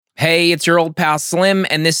Hey, it's your old pal Slim,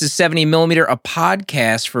 and this is 70mm, a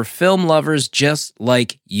podcast for film lovers just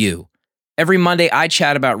like you. Every Monday, I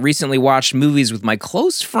chat about recently watched movies with my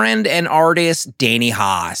close friend and artist, Danny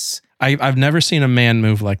Haas. I've never seen a man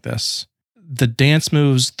move like this. The dance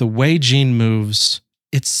moves, the way Gene moves,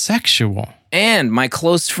 it's sexual. And my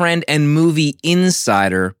close friend and movie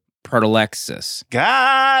insider, Alexis.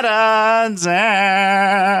 Guidance.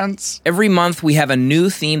 Every month, we have a new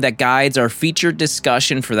theme that guides our featured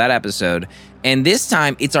discussion for that episode. And this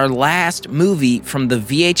time, it's our last movie from the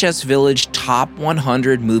VHS Village Top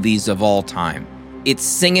 100 Movies of All Time. It's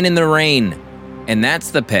Singin' in the Rain. And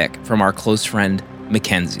that's the pick from our close friend,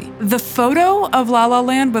 Mackenzie. The photo of La La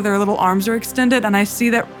Land where their little arms are extended, and I see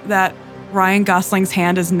that Ryan Gosling's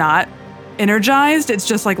hand is not energized. It's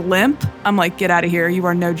just like limp. I'm like, get out of here. You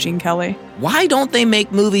are no Gene Kelly. Why don't they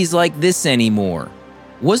make movies like this anymore?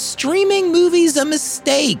 Was streaming movies a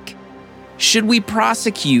mistake? Should we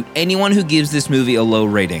prosecute anyone who gives this movie a low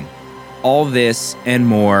rating? All this and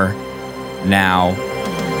more now.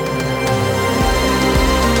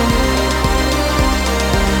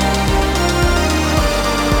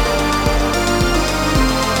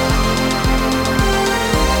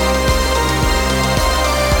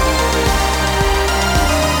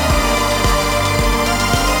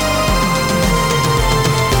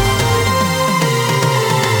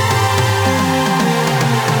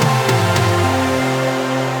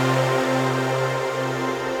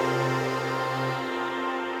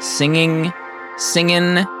 Singin'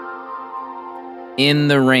 in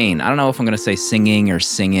the Rain. I don't know if I'm going to say singing or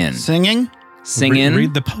singin'. Singing? Singin'.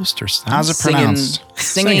 Read the posters. How's it pronounced?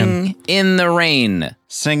 Singing in the Rain.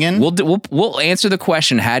 Singing? We'll answer the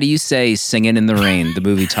question, how do you say Singin' in the Rain, the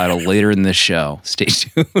movie title, later in this show. Stay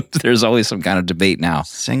tuned. There's always some kind of debate now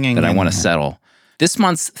Singing that I want to settle. This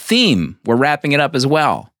month's theme, we're wrapping it up as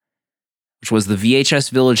well, which was the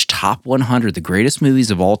VHS Village Top 100, the greatest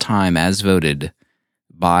movies of all time as voted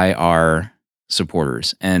by our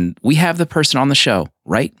supporters. And we have the person on the show,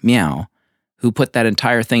 right? Meow, who put that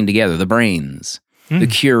entire thing together, the brains, the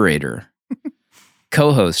curator,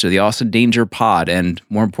 co-host of the Austin Danger Pod, and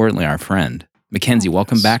more importantly, our friend. Mackenzie,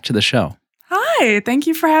 welcome back to the show. Hi, thank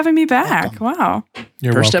you for having me back. Wow.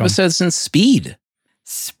 You're First welcome. episode since Speed.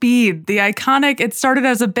 Speed, the iconic, it started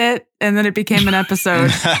as a bit and then it became an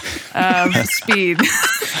episode of Speed.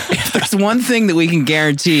 If there's one thing that we can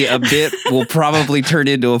guarantee, a bit will probably turn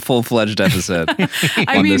into a full-fledged episode.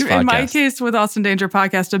 I mean, in my case with Austin Danger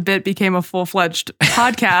Podcast, a bit became a full-fledged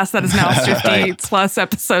podcast that is now 50 plus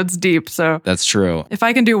episodes deep. So That's true. if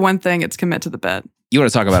I can do one thing, it's commit to the bit. You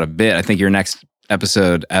want to talk about a bit? I think your next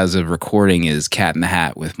episode as of recording is Cat in the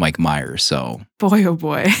Hat with Mike Myers. So Boy, oh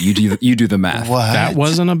boy. you do the math. What? That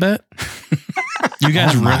wasn't a bit? You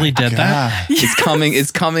guys really did that?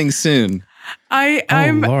 It's coming soon.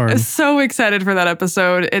 I'm Lord. so excited for that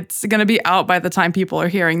episode. It's going to be out by the time people are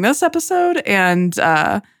hearing this episode. And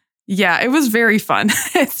yeah, it was very fun.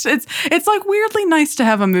 It's like weirdly nice to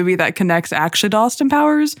have a movie that connects actually to Austin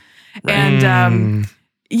Powers. And,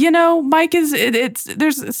 you know, Mike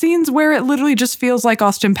there's scenes where it literally just feels like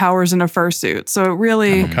Austin Powers in a fursuit. So it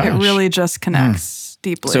really just connects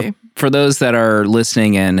deeply. So for those that are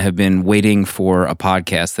listening and have been waiting for a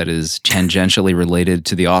podcast that is tangentially related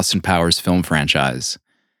to the Austin Powers film franchise,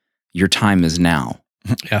 your time is now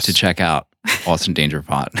Yes. to check out Austin Danger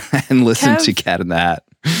Pod and listen to Cat in the Hat.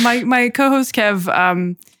 My co-host Kev,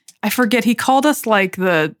 I forget, he called us like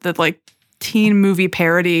the like teen movie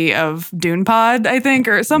parody of Dune Pod, I think,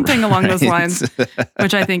 or something along those lines,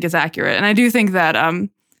 which I think is accurate. And I do think that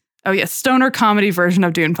stoner comedy version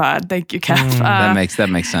of Dune Pod. Thank you, Kev. That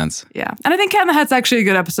makes sense. Yeah. And I think Cat in the Hat's actually a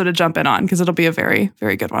good episode to jump in on because it'll be a very,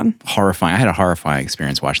 very good one. Horrifying. I had a horrifying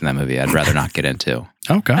experience watching that movie. I'd rather not get into.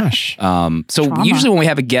 Oh, gosh. So Trauma. usually when we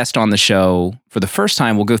have a guest on the show for the first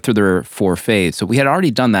time, we'll go through their 4 faves. So we had already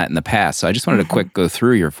done that in the past. So I just wanted to quick go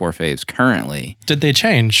through your 4 faves currently. Did they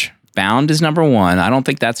change? Bound is number 1. I don't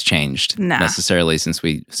think that's changed Nah. necessarily since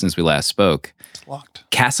we last spoke. It's locked.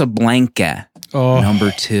 Casablanca, Oh,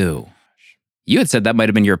 number 2. You had said that might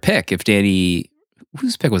have been your pick if Danny.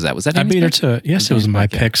 Whose pick was that? Was that I Danny's beat her pick? to it. Yes, it was my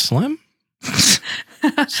Okay. pick, Slim. It's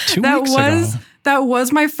 2 That weeks was ago. that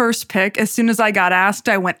was my first pick. As soon as I got asked,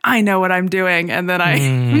 I went, I know what I'm doing. And then I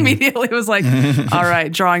immediately was like, all right,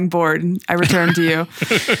 drawing board. I return to you.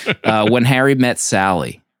 When Harry Met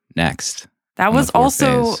Sally, next. That on was the 4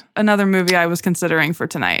 also faves. another movie I was considering for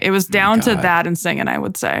tonight. It was down to God. that and Singing, I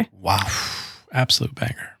would say. Wow. Absolute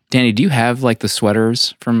banger. Danny, do you have like the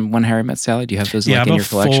sweaters from When Harry Met Sally? Do you have those Yeah, like I in have your a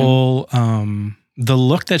collection? full, the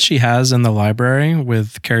look that she has in the library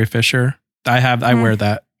with Carrie Fisher, I wear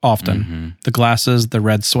that often. Mhm. The glasses, the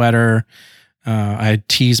red sweater, I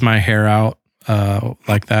tease my hair out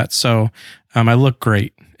like that. So I look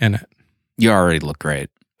great in it. You already look great.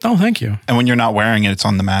 Oh, thank you. And when you're not wearing it, it's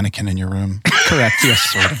on the mannequin in your room. Correct.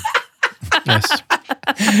 Yes. Yes.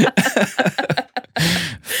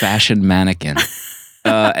 Fashion mannequin.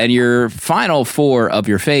 And your final 4 of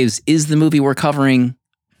your faves is the movie we're covering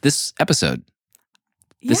this episode.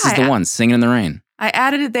 This is the one, Singing in the Rain. I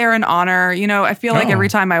added it there in honor. You know, I feel like every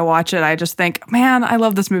time I watch it, I just think, man, I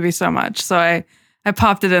love this movie so much. So I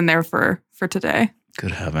popped it in there for today.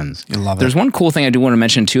 Good heavens. You love it. There's one cool thing I do want to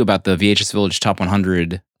mention too about the VHS Village Top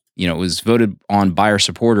 100. You know, it was voted on by our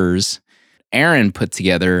supporters. Aaron put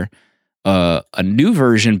together a new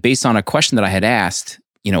version based on a question that I had asked.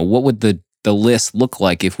 You know, what would the list look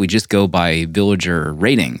like if we just go by villager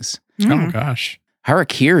ratings? Oh, gosh.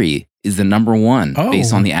 Harakiri is the number 1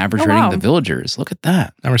 based on the average rating of the villagers. Look at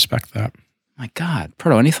that. I respect that. My God.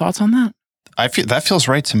 Proto, any thoughts on that? I feel that feels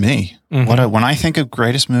right to me. Mhm. When I think of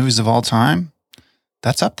greatest movies of all time,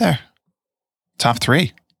 that's up there. Top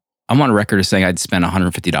 3. I'm on record as saying I'd spend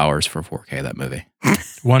 $150 for 4K of that movie.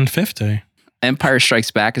 $150. Empire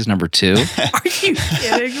Strikes Back is number 2. Are you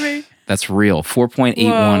kidding me? That's real.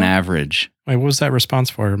 4.81 Whoa. average. Wait, what was that response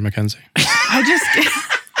for, Mackenzie? I just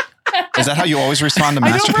Is that how you always respond to I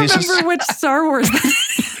don't masterpieces? remember which Star Wars that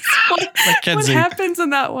is. What Mackenzie. happens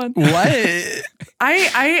in that one? What?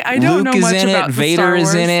 I don't Luke know is much in about it. the Vader Star is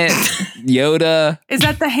Wars. in it. Yoda. Is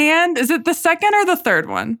that the hand? Is it the second or the third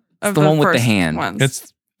one? Of the one with the first hand.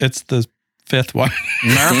 ones? It's the 5th one.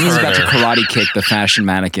 Danny's about to Murder. karate kick the fashion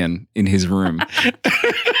mannequin in his room.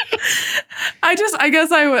 I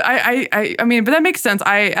guess I would. I mean, but that makes sense.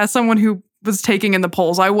 As someone who was taking in the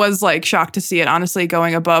polls, I was like shocked to see it honestly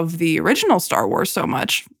going above the original Star Wars so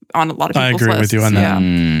much on a lot of I people's agree with lists. you on that.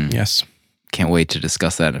 Mm, Yes. can't wait to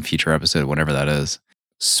discuss that in a future episode, whatever that is.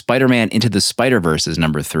 Spider-Man Into the Spider-Verse is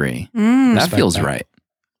number 3. Mm. That Respect feels that. right.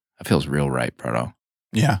 That feels real right, Proto.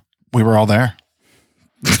 Yeah, we were all there.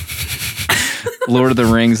 Lord of the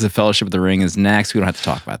Rings, The Fellowship of the Ring is next. We don't have to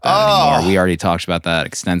talk about that anymore. We already talked about that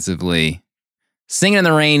extensively. Singing in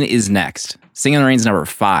the Rain is next. Singing in the Rain is number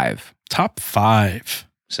 5. Top 5.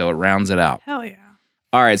 So it rounds it out. Hell yeah.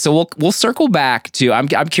 All right, so we'll circle back to. I'm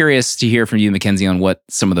curious to hear from you, Mackenzie, on what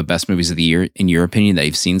some of the best movies of the year, in your opinion, that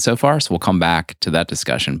you've seen so far. So we'll come back to that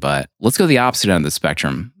discussion. But let's go the opposite end of the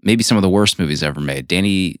spectrum. Maybe some of the worst movies ever made.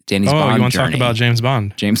 Danny's Bond you want to talk journey. about James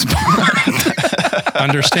Bond? James Bond.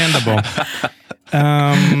 Understandable.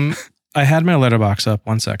 I had my letterbox up.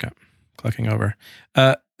 1 second. Clicking over.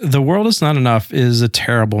 The World Is Not Enough is a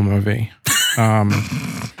terrible movie.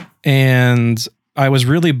 And I was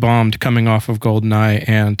really bummed coming off of GoldenEye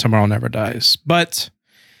and Tomorrow Never Dies. But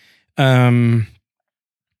there's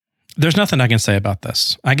nothing I can say about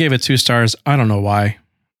this. I gave it 2 stars. I don't know why.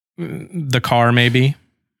 The car, maybe.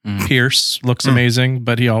 Pierce looks amazing,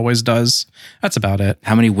 but he always does. That's about it.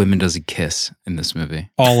 How many women does he kiss in this movie?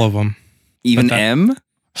 All of them. Even But that- M?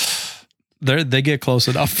 They get close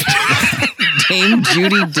enough. Dame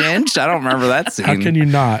Judi Dench? I don't remember that scene. How can you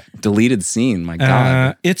not? Deleted scene. My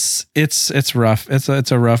God. It's rough.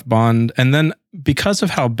 It's a rough Bond. And then because of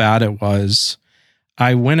how bad it was,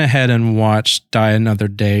 I went ahead and watched Die Another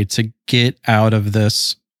Day to get out of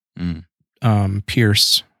this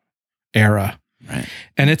Pierce era. Right.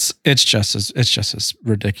 And it's just as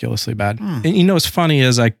ridiculously bad. And you know what's funny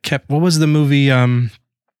is what was the movie?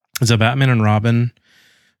 Is it Batman and Robin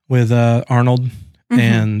with Arnold? Mm-hmm.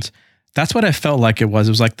 And that's what I felt like it was.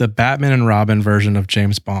 It was like the Batman and Robin version of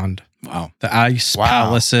James Bond. Wow. The ice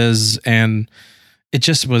palaces, and it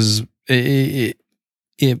just was it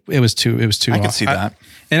was too I could see that.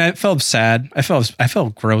 and I felt sad. I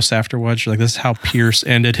felt gross afterwards. Like, this is how Pierce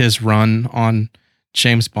ended his run on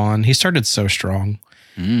James Bond. He started so strong.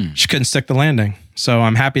 She couldn't stick the landing. So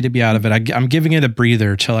I'm happy to be out of it. I'm giving it a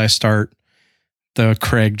breather till I start the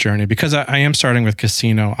Craig journey, because I am starting with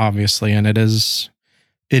Casino, obviously, and it is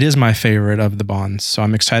my favorite of the Bonds. So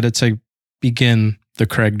I'm excited to begin the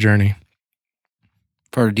Craig journey.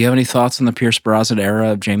 Porter, do you have any thoughts on the Pierce Brosnan era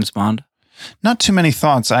of James Bond? Not too many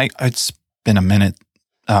thoughts. It's been a minute,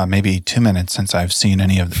 maybe 2 minutes since I've seen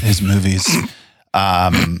any of his movies.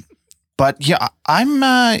 But yeah,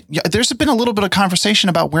 there's been a little bit of conversation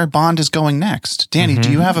about where Bond is going next. Danny,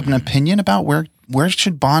 do you have an opinion about where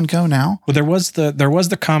should Bond go now? Well, there was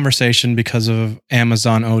the conversation because of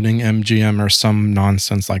Amazon owning MGM or some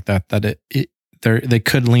nonsense like that they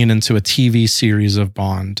could lean into a TV series of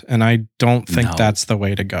Bond, and I don't think that's the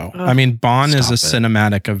way to go. I mean, Bond is a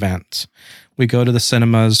cinematic event. We go to the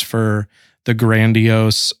cinemas for the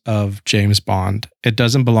grandiose of James Bond. It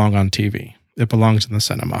doesn't belong on TV. It belongs in the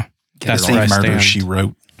cinema. That's where I Murder, stand. She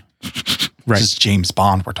Wrote. Right. This is James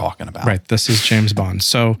Bond we're talking about. Right. This is James Bond.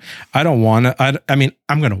 So I don't want to, I mean,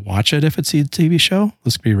 I'm going to watch it if it's a TV show.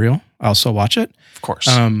 Let's be real. I'll still watch it. Of course.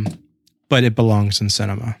 But it belongs in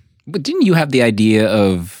cinema. But didn't you have the idea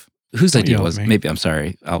of whose Don't idea yell at was? me. Maybe I'm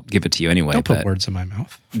sorry. I'll give it to you anyway. Don't put but words in my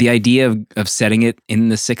mouth. the idea of setting it in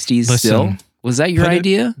the 60s still, was that your Put it-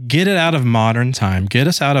 idea? Get it out of modern time. Get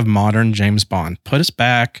us out of modern James Bond. Put us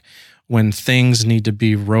back when things need to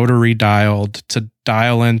be rotary dialed to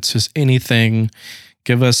dial into anything.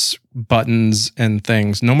 Give us buttons and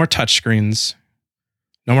things. No more touchscreens.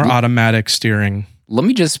 No more automatic steering. Let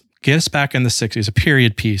me just Get us back in the 60s. A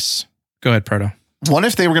period piece. Go ahead, Proto. What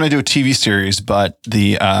if they were going to do a TV series, but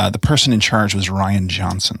the person in charge was Ryan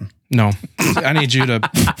Johnson? No. I need you to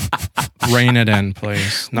rein it in,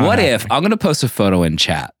 please. Not what if happening. I'm going to post a photo in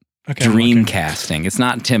chat? Okay, I'm Dream looking. casting. It's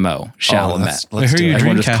not Timo Chalamet. let's Wait, who are do you it.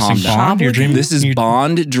 Everyone dream just calm casting? down. Bond? Your dream. This is you-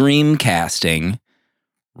 Bond dream casting.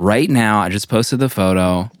 Right now, I just posted the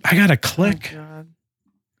photo. I gotta click.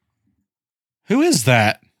 Who is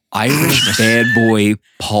that? Irish bad boy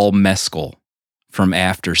Paul Mescal from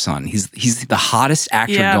After Sun. He's the hottest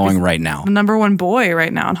actor Yeah, going he's- right now. The number one boy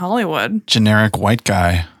right now in Hollywood. Generic white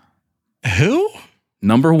guy. Who?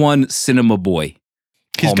 Number one cinema boy.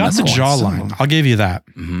 He's Paul got the Mescal. jawline. I'll give you that.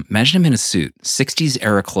 Mhm. Imagine him in a suit, 60s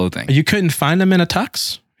era clothing. You couldn't find him in a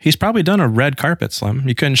tux? He's probably done a red carpet, Slim.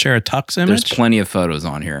 You couldn't share a tux There's image? plenty of photos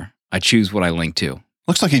on here. I choose what I link to.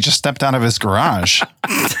 Looks like he just stepped out of his garage.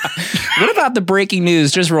 What about the breaking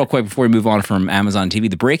news? Just real quick before we move on from Amazon TV,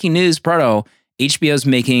 the breaking news, Proto, HBO's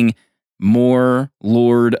making more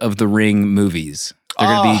Lord of the Ring movies. They're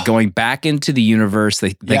going to be going back into the universe.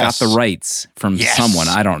 They Yes. got the rights from Yes. someone.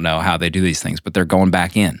 I don't know how they do these things, but they're going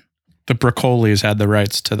back in. The Broccoli's had the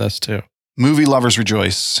rights to this too. Movie lovers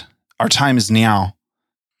rejoice. Our time is now.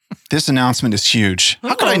 This announcement is huge.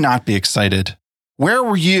 How could I not be excited? Where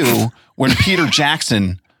were you when Peter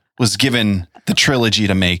Jackson was given the trilogy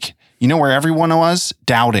to make? You know where everyone was?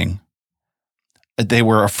 Doubting. They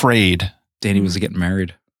were afraid. Danny was getting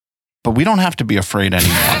married. But we don't have to be afraid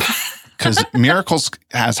anymore. Because a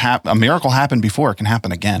miracle happened before. It can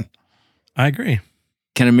happen again. I agree.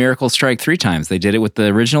 Can a miracle strike 3 times? They did it with the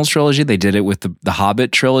original trilogy. They did it with the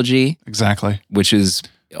Hobbit trilogy, Exactly. which is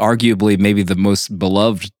arguably maybe the most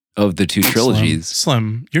beloved of the 2 trilogies.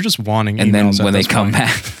 Slim, you're just wanting And then emails at when they this come point.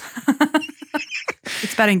 back.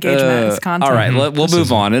 It's about engagement. It's content. All right, we'll This move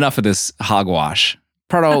is- on. Enough of this hogwash.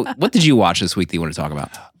 Proto, what did you watch this week that you want to talk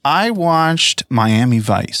about? I watched Miami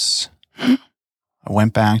Vice. I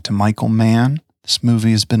went back to Michael Mann. This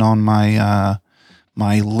movie has been on my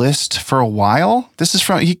my list for a while. This is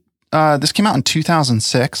from this came out in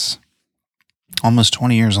 2006. Almost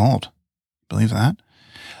 20 years old. Believe that?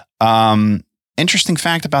 Interesting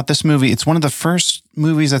fact about this movie, it's one of the first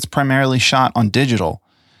movies that's primarily shot on digital.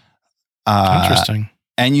 Interesting.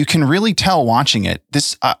 And you can really tell watching it.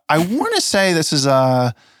 This I want to say this is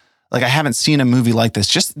like I haven't seen a movie like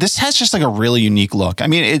this. This has just like a really unique look. I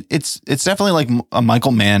mean, it's definitely like a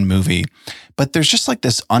Michael Mann movie, but there's just like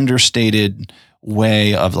this understated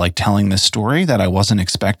way of like telling this story that I wasn't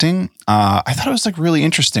expecting. I thought it was like really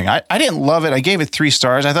interesting. I didn't love it. I gave it 3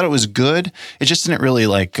 stars. I thought it was good. It just didn't really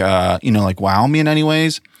like like wow me in any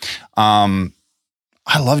ways.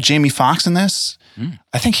 I love Jamie Foxx in this.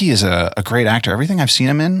 I think he is a great actor. Everything I've seen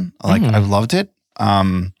him in, like I've loved it.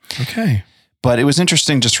 Okay. But it was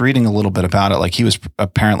interesting just reading a little bit about it. Like he was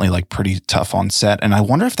apparently like pretty tough on set. And I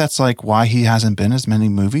wonder if that's like why he hasn't been as many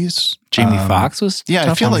movies. Jamie Foxx was yeah, I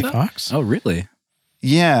tough feel on like- set? Fox? Oh, really?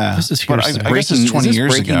 Yeah. This is but I hearsay. guess it's 20 is this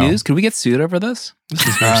years breaking ago. news? Could we get sued over this? This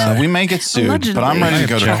is hearsay. We may get sued, Allegedly. but I'm ready to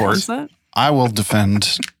go to Check. court. Is that? I will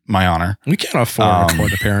defend my honor. We can't afford a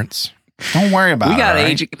court appearance. Don't worry about We got it. all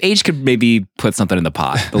right? Age could maybe put something in the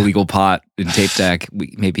pot, the legal pot in tape deck.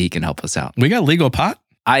 Maybe he can help us out. We got legal pot.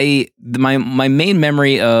 My main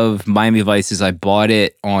memory of Miami Vice is I bought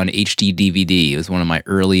it on HD DVD. It was one of my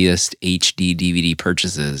earliest HD DVD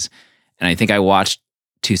purchases, and I think I watched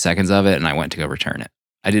 2 seconds of it and I went to go return it.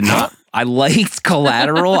 I did not. I liked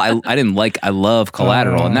Collateral. I didn't like. I love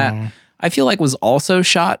Collateral, and that I feel like was also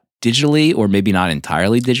shot digitally, or maybe not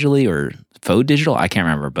entirely digitally, or faux digital. I can't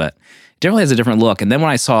remember, but it definitely has a different look. And then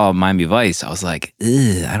when I saw Miami Vice, I was like,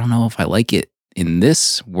 ugh, I don't know if I like it in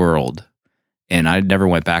this world. And I never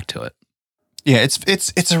went back to it. Yeah,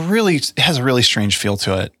 it has a really strange feel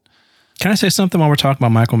to it. Can I say something while we're talking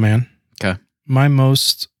about Michael Mann? Okay. My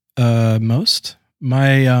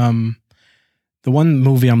the one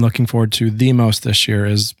movie I'm looking forward to the most this year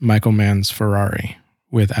is Michael Mann's Ferrari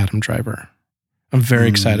with Adam Driver. I'm very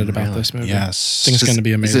excited about this movie. Yes. I think it's going to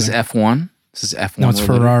be amazing. Is this F1? This is F1. No, it's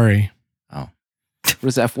related? Ferrari. Oh. What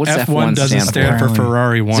is F? What's F1 doesn't stand for for?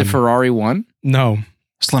 Ferrari 1. Is it Ferrari 1? No.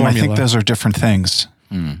 Slim, I think Formula. those are different things.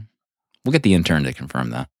 We'll get the intern to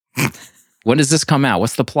confirm that. When does this come out?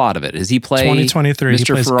 What's the plot of it? Does he play 2023. He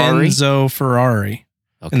Mr. plays Ferrari? Enzo Ferrari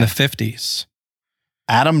Okay. in the 50s.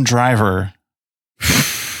 Adam Driver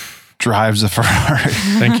drives a Ferrari.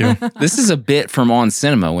 Thank you. This is a bit from On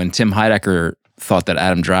Cinema when Tim Heidecker thought that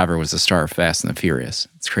Adam Driver was the star of Fast and the Furious.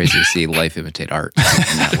 It's crazy to see life imitate art in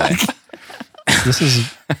that way. This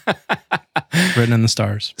is written in the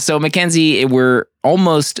stars. So, Mackenzie, we're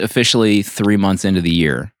almost officially 3 months into the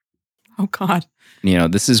year. Oh God. You know,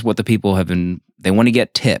 this is what the people have been, they want to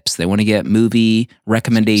get tips. They want to get movie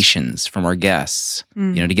recommendations from our guests, you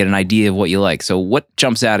know, to get an idea of what you like. So what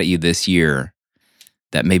jumps out at you this year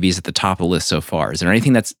that maybe is at the top of the list so far? Is there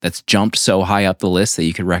anything that's jumped so high up the list that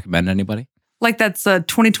you could recommend to anybody? Like that's a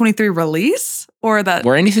 2023 release or that?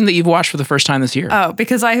 Or anything that you've watched for the first time this year? Oh,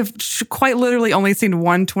 because I have quite literally only seen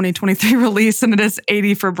one 2023 release, and it is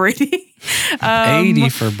 80 for Brady. 80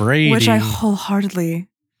 for Brady. Which I wholeheartedly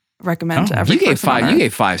recommend to every you gave person on five. You Earth.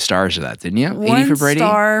 gave 5 stars to that, didn't you? 80 One for Brady.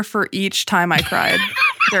 star for each time I cried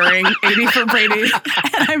during 80 for Brady.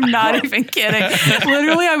 And I'm not even kidding.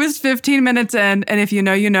 Literally, I was 15 minutes in, and if you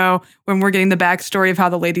know, you know, when we're getting the backstory of how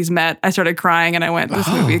the ladies met, I started crying, and I went, "This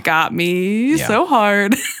movie got me so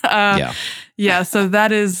hard." Yeah, so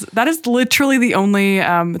that is literally the only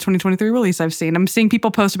 2023 release I've seen. I'm seeing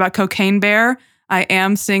people post about Cocaine Bear. I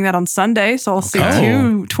am seeing that on Sunday, so I'll see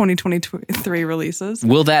 2 2023 releases.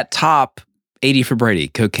 Will that top 80 for Brady,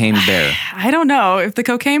 Cocaine Bear? I don't know. If the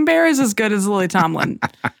Cocaine Bear is as good as Lily Tomlin,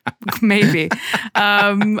 maybe. But I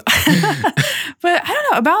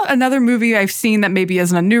don't know. About another movie I've seen that maybe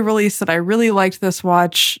isn't a new release that I really liked this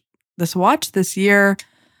year.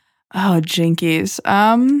 Oh, jinkies.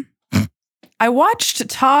 I watched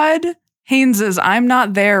Todd Haynes's I'm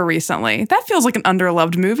Not There recently. That feels like an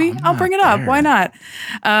underloved movie. I'll bring it up. Why not?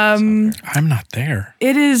 I'm not there.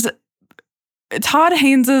 It is Todd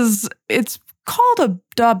Haynes's, it's called a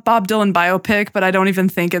Bob Dylan biopic, but I don't even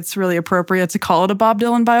think it's really appropriate to call it a Bob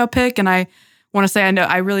Dylan biopic. And I want to say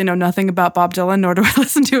I really know nothing about Bob Dylan, nor do I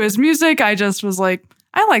listen to his music. I just was like,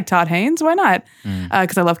 I like Todd Haynes. Why not?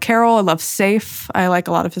 Because I love Carol. I love Safe. I like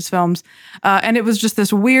a lot of his films. And it was just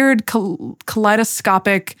this weird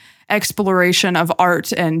kaleidoscopic exploration of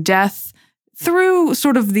art and death through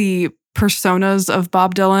sort of the personas of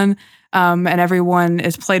Bob Dylan. And everyone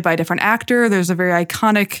is played by a different actor. There's a very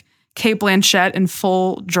iconic Cate Blanchett in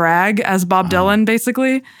full drag as Bob Dylan,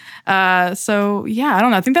 basically. So yeah, I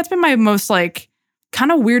don't know. I think that's been my most like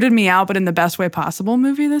kind of weirded me out, but in the best way possible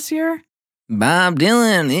movie this year. Bob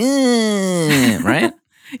Dylan, right?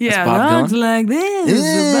 Yeah, Bob looks Dylan? like this.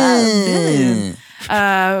 Bob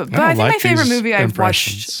Dylan. But I think my favorite movie I've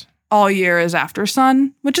watched all year is After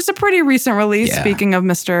Sun, which is a pretty recent release. Yeah. Speaking of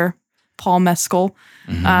Mr. Paul Mescal.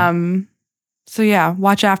 So yeah,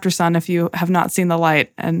 watch After Sun if you have not seen The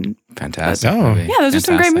Light. And Fantastic. Oh. movie. yeah, those are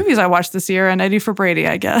some great Fantastic. movies I watched this year, and Eddie for Brady,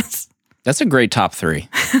 I guess. That's a great top 3.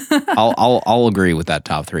 I'll agree with that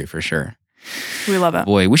top 3 for sure. We love it.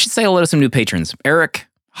 Boy, we should say hello to some new patrons. Eric,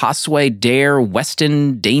 Hosway, Dare,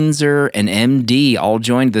 Weston, Dainzer, and MD all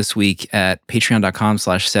joined this week at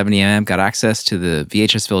patreon.com/70mm. Got access to the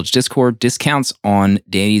VHS Village Discord, discounts on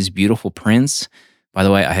Danny's beautiful prints. By the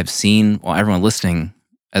way, I have seen, well, everyone listening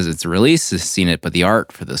as it's released has seen it, but the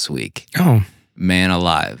art for this week, Oh, man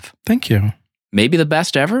alive. thank you. Maybe the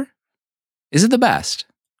best ever? Is it the best?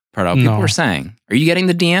 Pardo, people No. are saying. Are you getting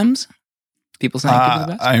the DMs? People saying it could be the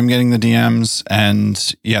best? I'm getting the DMs,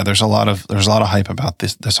 and yeah, there's a lot of hype about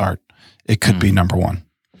this art. It could be number 1.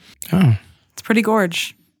 Oh, It's pretty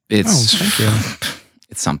gorge. It's thank you.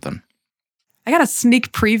 It's something. I got a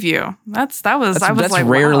sneak preview. That's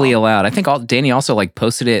rarely wow. allowed. I think Danny also like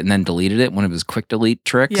posted it and then deleted it, one of his quick delete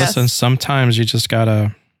tricks. Yes. Listen, sometimes you just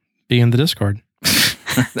gotta be in the Discord. That's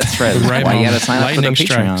right. The That's right why you got to moment. sign up for the Lightning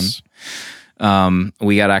Patreon.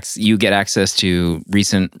 strikes. You get access to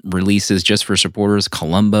recent releases just for supporters.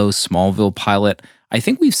 Columbo, Smallville pilot. I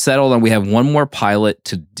think we've settled on we have one more pilot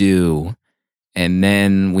to do, and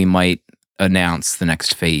then we might announce the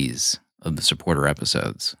next phase of the supporter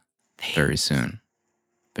episodes very soon.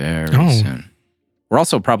 Very soon. We're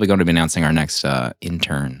also probably going to be announcing our next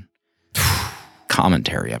intern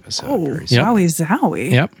commentary episode very soon. Yep. Wowie zowie.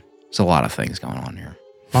 Yep. There's a lot of things going on here.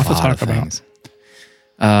 Lot to Lot talk of about. things.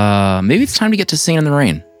 Maybe it's time to get to Singing in the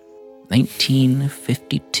Rain.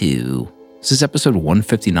 1952. This is episode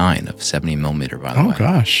 159 of 70mm, by the way. Oh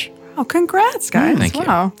gosh. Wow, Oh, congrats, guys. Thank you.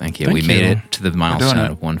 Wow. Thank you. Thank We made you. it to the doing milestone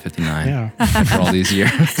it. of 159 Yeah. after all these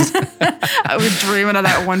years. I was dreaming of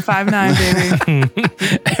that 159,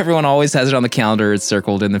 baby. Everyone always has it on the calendar. It's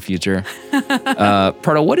circled in the future.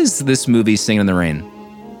 Pardo, what is this movie, Singing in the Rain?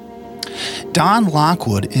 Don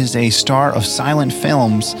Lockwood is a star of silent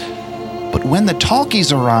films, but when the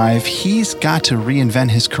talkies arrive, he's got to reinvent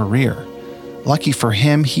his career. Lucky for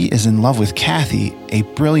him, he is in love with Kathy, a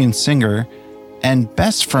brilliant singer, and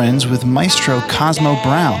best friends with maestro Cosmo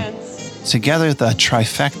Brown. Together, the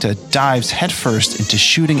trifecta dives headfirst into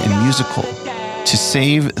shooting a musical to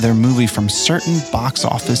save their movie from certain box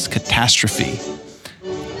office catastrophe.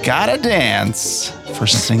 Gotta dance for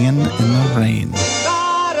Singing in the Rain.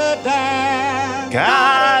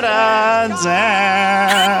 Gotta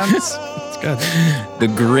dance. It's good. The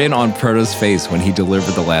grin on Proto's face when he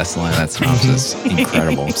delivered the last line of that synopsis.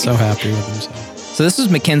 Incredible. So happy with himself. So this was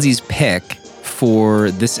Mackenzie's pick for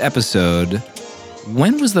this episode.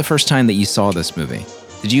 When was the first time that you saw this movie?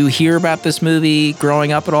 Did you hear about this movie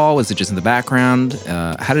growing up at all? Was it just in the background?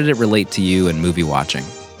 How did it relate to you and movie watching?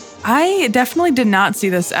 I definitely did not see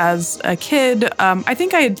this as a kid. I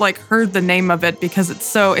think I had heard the name of it because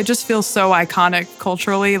it just feels so iconic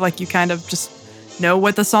culturally. Like you kind of just know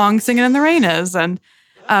what the song Singing in the Rain is. And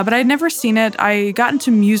but I'd never seen it. I got into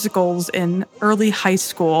musicals in early high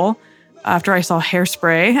school after I saw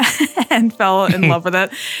Hairspray and fell in love with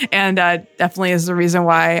it. And definitely is the reason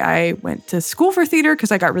why I went to school for theater,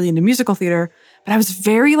 because I got really into musical theater. But I was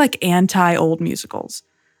very anti-old musicals.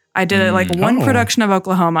 I did one production of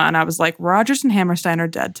Oklahoma, and I was like, Rodgers and Hammerstein are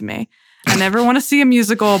dead to me. I never want to see a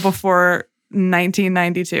musical before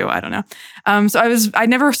 1992. I don't know. So I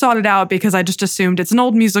never sought it out because I just assumed it's an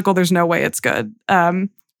old musical. There's no way it's good.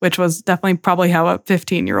 Which was definitely probably how a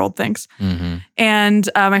 15-year-old thinks. Mm-hmm. And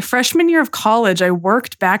my freshman year of college, I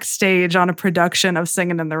worked backstage on a production of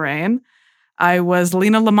Singing in the Rain. I was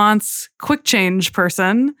Lena Lamont's quick change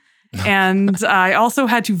person. And I also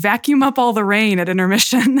had to vacuum up all the rain at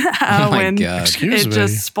intermission when Excuse it me.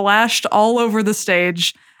 just splashed all over the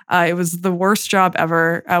stage. It was the worst job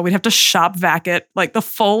ever. We'd have to shop vac it, the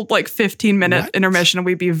full 15-minute What? intermission, and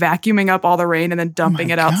we'd be vacuuming up all the rain and then dumping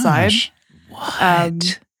it outside.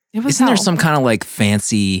 What? It was Isn't there hell. some kind of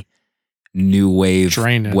fancy new wave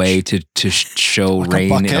Drainage. way to show Like a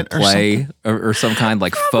rain in a bucket or play or some kind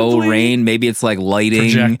faux Probably. rain? Maybe it's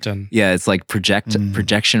lighting. Projecting. Yeah, it's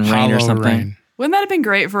projection rain Hollow or something. rain. Wouldn't that have been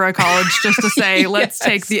great for a college just to say, let's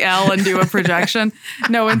take the L and do a projection?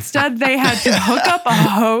 No, instead they had to hook up a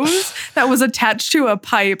hose that was attached to a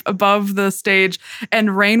pipe above the stage,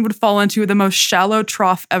 and rain would fall into the most shallow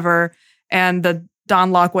trough ever. And the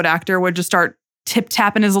Don Lockwood actor would just start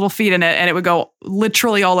tip-tapping his little feet in it, and it would go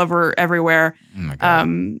literally all over everywhere. Oh my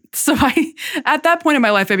God. So at that point in my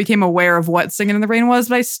life, I became aware of what Singing in the Rain was,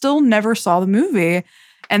 but I still never saw the movie.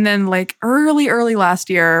 And then early last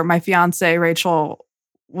year, my fiance, Rachel,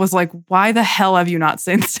 was like, why the hell have you not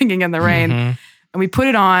seen Singing in the Rain? Mhm. And we put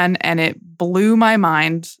it on, and it blew my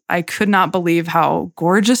mind. I could not believe how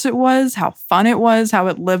gorgeous it was, how fun it was, how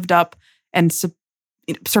it lived up and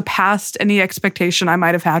surpassed any expectation I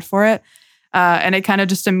might have had for it. And it kind of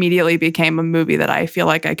just immediately became a movie that I feel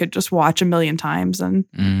like I could just watch a million times and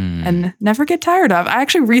never get tired of. I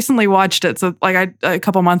actually recently watched it, so a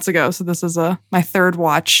couple months ago. So this is my third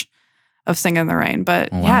watch of Singing in the Rain. But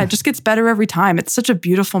Oh, wow. yeah, it just gets better every time. It's such a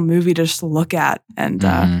beautiful movie to just look at, and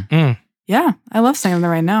yeah, I love Singing in the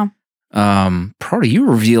Rain now. Proto, you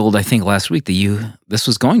revealed, I think, last week that this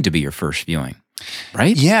was going to be your first viewing,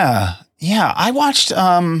 right? Yeah. I watched.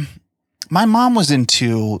 My mom was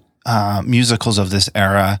into musicals of this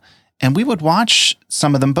era, and we would watch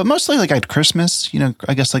some of them, but mostly at Christmas.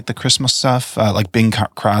 I guess the Christmas stuff, like Bing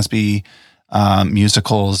Crosby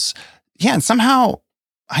musicals. Yeah, and somehow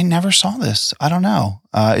I never saw this. I don't know.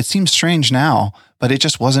 It seems strange now, but it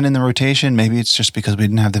just wasn't in the rotation. Maybe it's just because we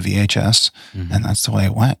didn't have the VHS, and that's the way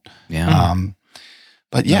it went. Yeah.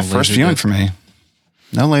 But yeah, No first viewing Laserdisc. for me.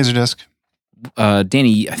 No Laserdisc.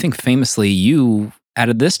 Danny, I think famously you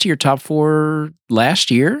added this to your top 4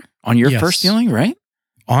 last year on your Yes. first viewing, right?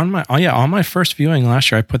 On my first viewing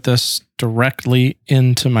last year, I put this directly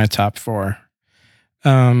into my top 4.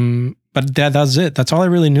 But that's it. That's all I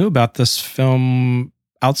really knew about this film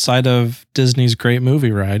outside of Disney's Great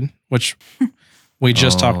Movie Ride, which we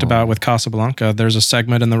just talked about with Casablanca. There's a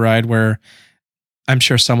segment in the ride where I'm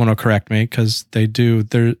sure someone will correct me because they do.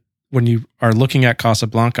 When you are looking at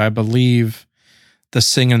Casablanca, I believe the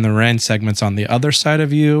Sing in the Rain segment's on the other side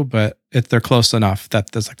of you, but they're close enough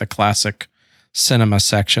that there's the classic cinema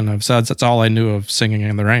section of. So that's all I knew of Singing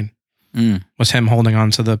in the Rain was him holding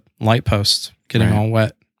on to the light post, getting Right. all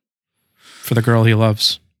wet for the girl he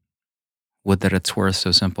loves. Would that it's worth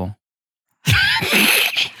so simple.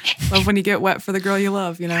 Love when you get wet for the girl you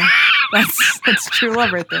love, you know? That's true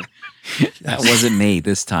love right there. That wasn't me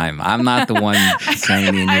this time. I'm not the one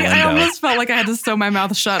saying the innuendo. I almost felt like I had to sew my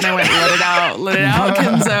mouth shut, and I went, let it out,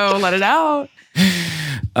 Kenzo, let it out.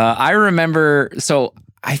 I remember, so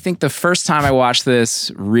I think the first time I watched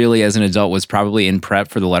this really as an adult was probably in prep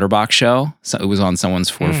for the Letterboxd show. So it was on someone's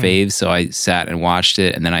For Faves, so I sat and watched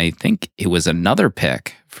it, and then I think it was another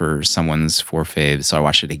pick for someone's For Faves, so I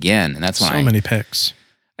watched it again, and that's when so many picks.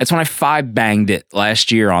 That's when I 5-banged it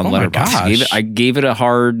last year on Letterboxd. I gave it a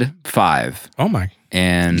hard 5. Oh my!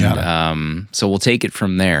 And so we'll take it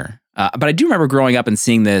from there. But I do remember growing up and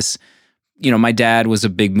seeing this. You know, my dad was a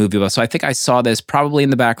big movie buff, so I think I saw this probably in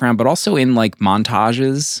the background, but also in like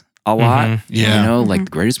montages a lot. Mm-hmm. Yeah. You know, like the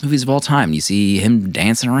greatest movies of all time. You see him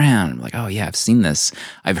dancing around. I'm like, oh yeah, I've seen this.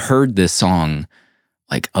 I've heard this song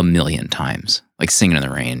like a million times, like Singing in the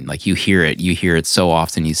Rain. Like you hear it so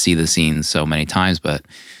often, you see the scenes so many times, but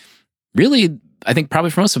really, I think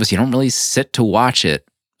probably for most of us, you don't really sit to watch it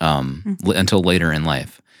until later in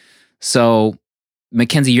life. So,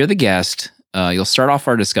 Mackenzie, you're the guest. You'll start off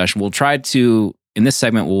our discussion. We'll try to, in this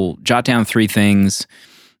segment, we'll jot down 3 things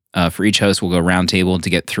for each host. We'll go round table to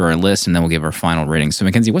get through our list, and then we'll give our final rating. So,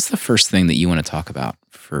 Mackenzie, what's the first thing that you want to talk about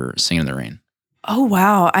for Singing in the Rain? Oh,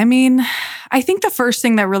 wow. I mean, I think the first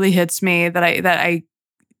thing that really hits me that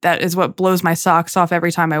is what blows my socks off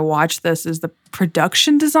every time I watch this is the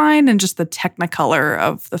production design and just the technicolor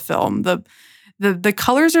of the film. The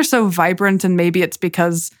colors are so vibrant, and maybe it's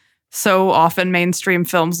because so often mainstream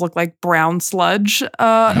films look like brown sludge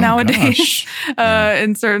nowadays.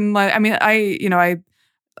 In certain, I mean, I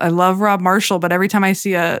love Rob Marshall, but every time I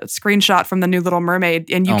see a screenshot from The New Little Mermaid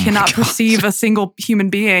and you cannot perceive a single human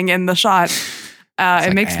being in the shot,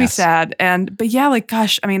 it makes me sad. But yeah, like,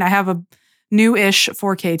 gosh, I mean, I have a new-ish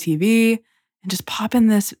 4K TV, and just popping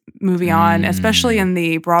this movie on, especially in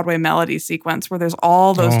the Broadway melody sequence where there's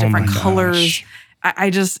all those different colors.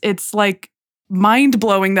 It's like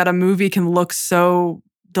mind-blowing that a movie can look so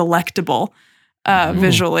delectable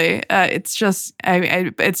visually. It's just,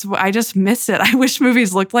 I just miss it. I wish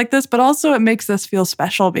movies looked like this, but also it makes this feel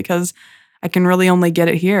special because I can really only get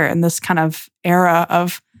it here in this kind of era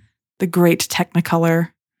of the great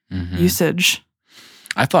Technicolor usage.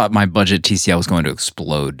 I thought my budget TCL was going to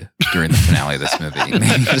explode during the finale of this movie.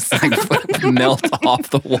 Maybe just like melt off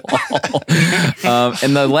the wall.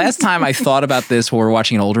 And the last time I thought about this while we were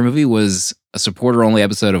watching an older movie was a supporter-only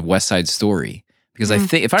episode of West Side Story. Because I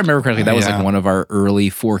think, if I remember correctly, that was like one of our early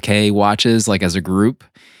 4K watches, like as a group.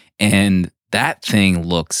 And that thing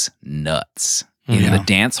looks nuts. You know, the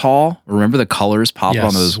dance hall, remember the colors pop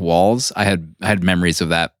on those walls? I had memories of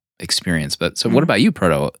that experience. But so what about you,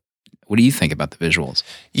 Proto? What do you think about the visuals?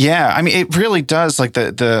 Yeah, I mean, it really does. Like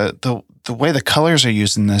the way the colors are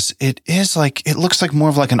used in this, it looks like more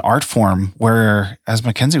of like an art form. Where, as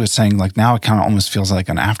Mackenzie was saying, like now it kind of almost feels like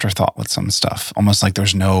an afterthought with some stuff. Almost like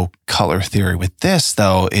there's no color theory with this,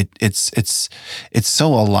 though. It's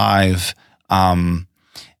so alive. And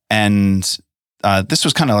this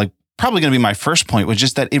was kind of like probably going to be my first point, was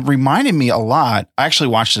just that it reminded me a lot. I actually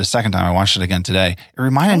watched it a second time. I watched it again today. It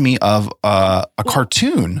reminded me of a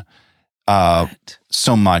cartoon.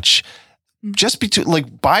 So much, just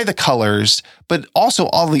by the colors, but also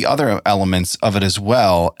all the other elements of it as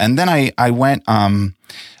well. And then I was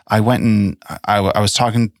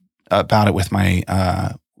talking about it with my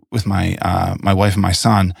wife and my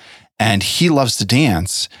son, and he loves to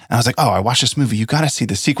dance. And I was like, oh, I watched this movie. You got to see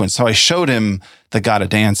the sequence. So I showed him the Gotta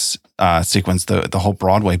Dance sequence, the whole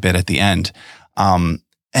Broadway bit at the end,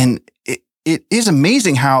 and it is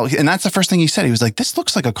amazing how, and that's the first thing he said. He was like, this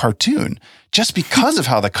looks like a cartoon just because of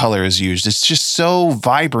how the color is used. It's just so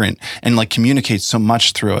vibrant and like communicates so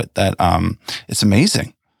much through it that it's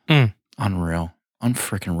amazing. Unreal.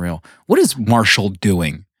 Unfreaking real. What is Marshall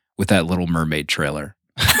doing with that Little Mermaid trailer?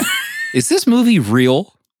 Is this movie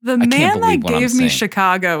real? The man that gave me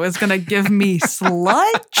Chicago is going to give me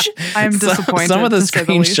sludge. I'm disappointed. Some of the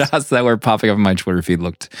screenshots that were popping up on my Twitter feed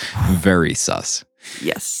looked very sus.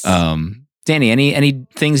 Yes. Danny, any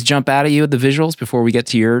things jump out at you at the visuals before we get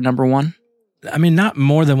to your number one? I mean, not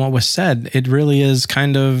more than what was said. It really is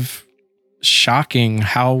kind of shocking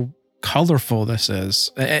how colorful this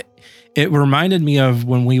is. It reminded me of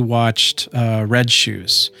when we watched Red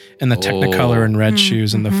Shoes and the Technicolor and Red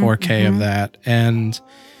Shoes and the 4K of that. And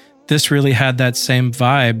this really had that same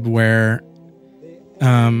vibe where,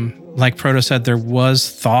 like Proto said, there was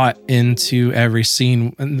thought into every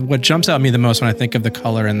scene. And what jumps out at me the most when I think of the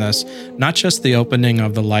color in this, not just the opening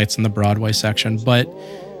of the lights in the Broadway section, but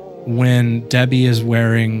when Debbie is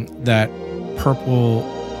wearing that purple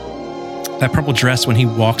that purple dress when he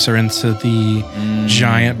walks her into the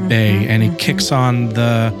giant bay and he kicks on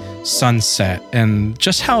the sunset, and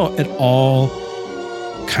just how it all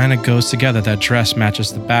kind of goes together. That dress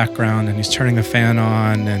matches the background, and he's turning the fan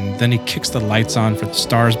on, and then he kicks the lights on for the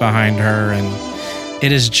stars behind her, and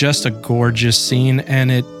it is just a gorgeous scene,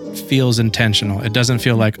 and it feels intentional. It doesn't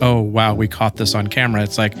feel like, oh wow, we caught this on camera.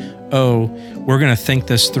 It's like, oh, we're gonna think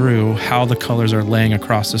this through, how the colors are laying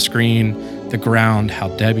across the screen, the ground, how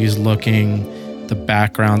Debbie's looking, the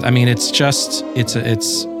background. I mean, it's just it's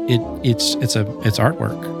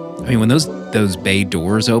artwork. I mean, when those bay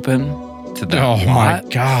doors open to the Oh my lot,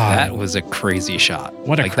 God. that was a crazy shot.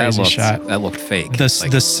 What a crazy shot. That looked fake. The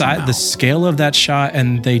like, size, the scale of that shot,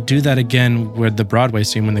 and they do that again with the Broadway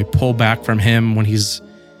scene when they pull back from him when he's,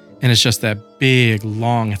 and it's just that big,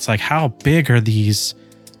 long. It's like, how big are these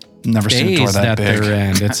Never seen a door bays that that big. they're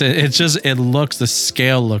in? The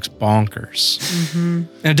scale looks bonkers, and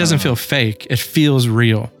it doesn't feel fake. It feels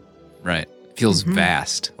real. Right. Feels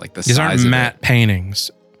vast. Like the These size aren't of matte it.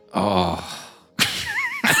 paintings. Oh.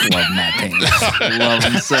 I love matte paintings. I love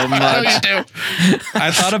them so much.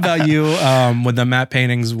 I thought about you with the matte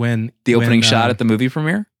paintings when The opening shot at the movie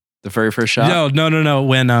premiere? The very first shot? No.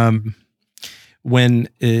 When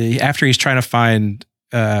after he's trying to find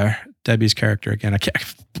Debbie's character again,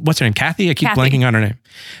 what's her name? Kathy? I keep Kathy. blanking on her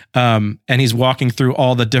name. And he's walking through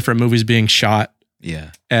all the different movies being shot.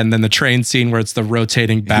 Yeah. And then the train scene where it's the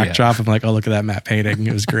rotating backdrop. I'm like, oh, look at that matte painting.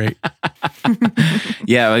 It was great.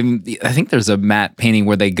 Yeah, I mean, I think there's a matte painting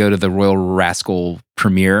where they go to the Royal Rascal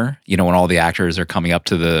premiere, you know, when all the actors are coming up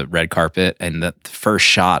to the red carpet, and the first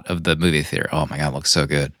shot of the movie theater, oh my God, it looks so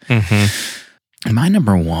good. And my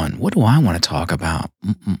number one, what do I want to talk about?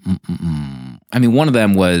 I mean, one of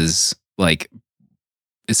them was like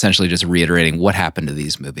essentially just reiterating what happened to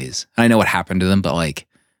these movies. I know what happened to them, but like,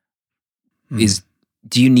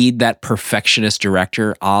 do you need that perfectionist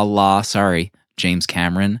director a la, James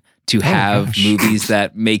Cameron, to have movies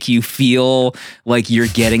that make you feel like you're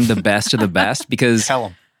getting the best of the best? Because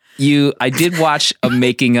Tell him. I did watch a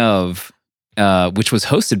making of, which was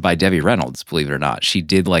hosted by Debbie Reynolds, believe it or not. She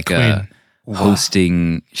did like a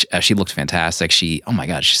hosting. She looked fantastic. Oh my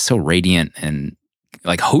God, she's so radiant and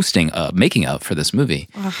like hosting a making of for this movie.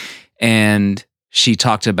 And she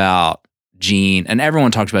talked about Gene, and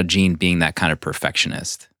everyone talked about Gene being that kind of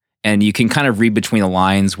perfectionist. And you can kind of read between the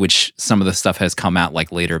lines, which some of the stuff has come out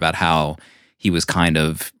like later about how he was kind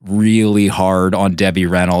of really hard on Debbie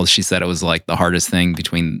Reynolds. She said it was like the hardest thing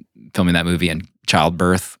between filming that movie and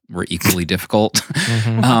childbirth were equally difficult.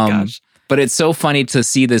 But it's so funny to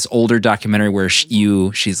see this older documentary where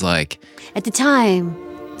she's like, At the time,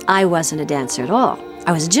 I wasn't a dancer at all.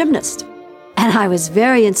 I was a gymnast. And I was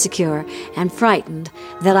very insecure and frightened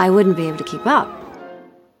that I wouldn't be able to keep up.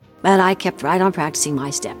 But I kept right on practicing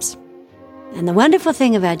my steps. And the wonderful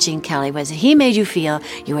thing about Gene Kelly was that he made you feel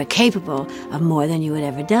you were capable of more than you had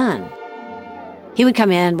ever done. He would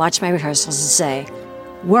come in, watch my rehearsals, and say,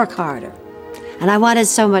 work harder. And I wanted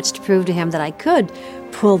so much to prove to him that I could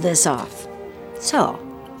pull this off. So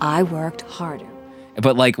I worked harder.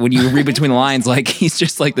 but like when you read between the lines, like he's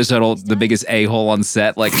just like the biggest a-hole on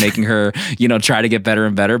set, like making her, try to get better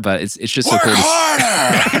and better. But it's just so cool.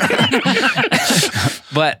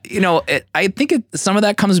 But I think some of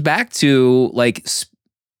that comes back to like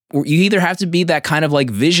you either have to be that kind of like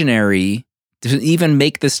visionary to even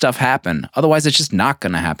make this stuff happen. Otherwise, it's just not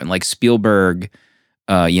going to happen. Like Spielberg,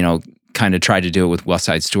 kind of tried to do it with West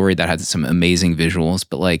Side Story that had some amazing visuals.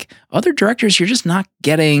 But like other directors, you're just not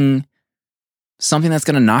getting something that's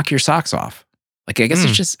going to knock your socks off. Like, I guess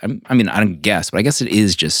it's just, I don't guess, but I guess it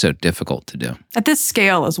is just so difficult to do. At this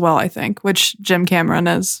scale as well, I think, which Jim Cameron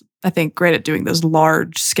is, I think, great at doing those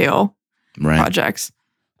large scale projects.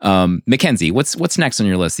 Mackenzie, what's next on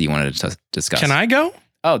your list that you wanted to discuss? Can I go?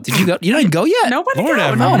 Oh, did you go? You didn't go yet? Nobody Lord go.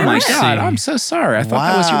 have Oh my mercy. God, I'm so sorry. I thought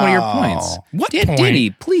that was one of your points. What point?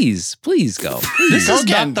 Danny, please go. This Go is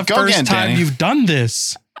again. not the Go first again, time Danny. you've done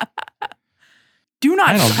this. Do not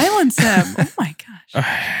I don't- silence him. Oh my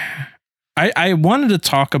gosh. I wanted to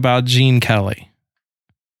talk about Gene Kelly.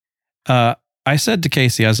 I said to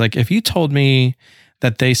Casey, I was like, if you told me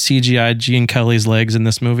that they CGI'd Gene Kelly's legs in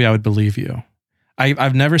this movie, I would believe you.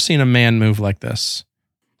 I've never seen a man move like this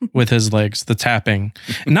with his legs, the tapping.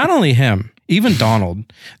 Not only him, even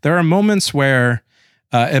Donald. There are moments where,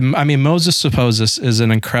 Moses Supposes is an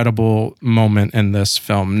incredible moment in this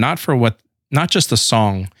film. Not just the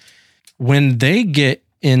song. When they get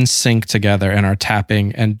in sync together and are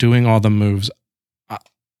tapping and doing all the moves,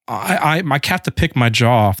 I have to pick my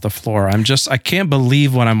jaw off the floor. I can't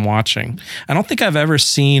believe what I'm watching. I don't think I've ever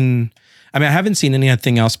seen I mean, I haven't seen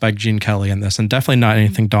anything else by Gene Kelly in this, and definitely not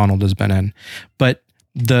anything Donald has been in. But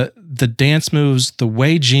the dance moves, the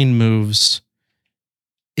way Gene moves,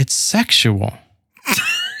 it's sexual.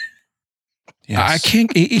 Yes. I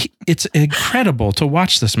can't. It's incredible to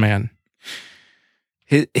watch this man.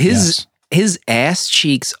 His ass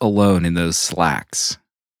cheeks alone in those slacks.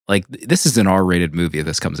 Like, this is an R-rated movie if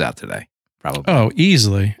this comes out today, probably. Oh,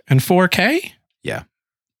 easily. And 4K? Yeah,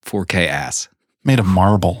 4K ass. Made of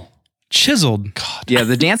marble. Chiseled. God. Yeah,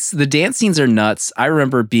 the dance scenes are nuts. I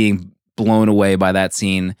remember being blown away by that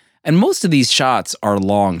scene. And most of these shots are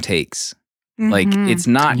long takes. Like, it's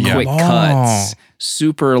not Yeah. quick Long. cuts,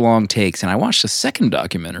 super long takes. And I watched a second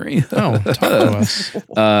documentary. Oh, talk to us.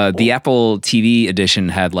 The Apple TV edition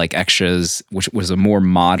had like extras, which was a more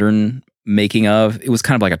modern making of. It was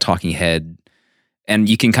kind of like a talking head. And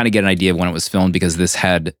you can kind of get an idea of when it was filmed because this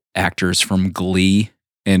had actors from Glee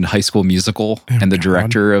and High School Musical and the God.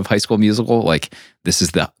 director of High School Musical. Like, this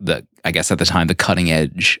is the I guess at the time, the cutting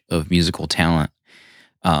edge of musical talent.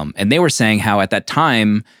 And they were saying how at that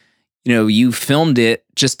time, you filmed it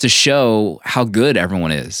just to show how good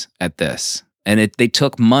everyone is at this. And they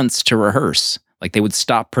took months to rehearse. Like, they would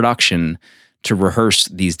stop production to rehearse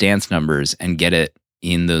these dance numbers and get it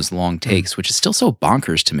in those long takes, which is still so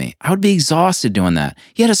bonkers to me. I would be exhausted doing that.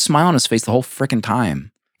 He had a smile on his face the whole freaking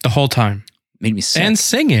time. The whole time. Made me sick. And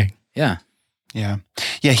singing. Yeah. Yeah.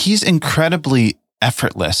 Yeah. He's incredibly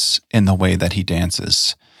effortless in the way that he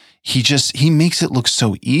dances. He makes it look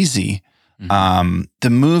so easy. The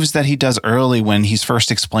moves that he does early when he's first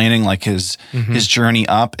explaining like his journey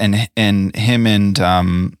up and him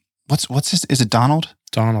and what's his, is it Donald?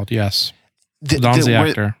 Donald, yes. Donald's the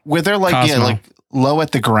actor. Where they're like, Cosmo. like low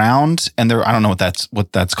at the ground and they're, I don't know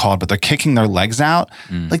what that's called, but they're kicking their legs out.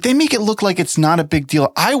 Like, they make it look like it's not a big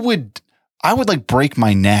deal. I would like break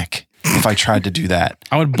my neck if I tried to do that.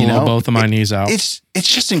 I would blow both of my knees out. It's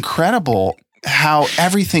just incredible how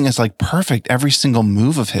everything is like perfect, every single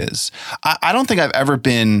move of his. I don't think I've ever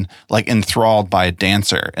been like enthralled by a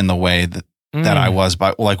dancer in the way that I was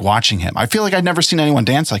by like watching him. I feel like I'd never seen anyone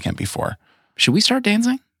dance like him before. Should we start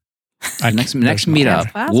dancing? Next Dance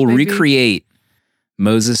meetup, class, we'll baby. recreate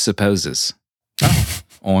Moses Supposes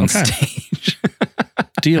on okay. stage.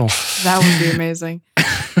 Deal. That would be amazing.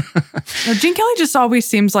 No, Gene Kelly just always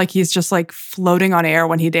seems like he's just like floating on air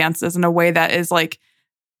when he dances in a way that is like,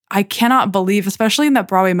 I cannot believe, especially in that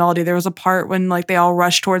Broadway Melody, there was a part when like they all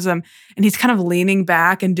rush towards him and he's kind of leaning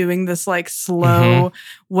back and doing this like slow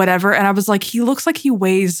whatever. And I was like, he looks like he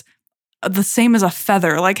weighs the same as a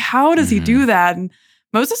feather. Like, how does he do that? And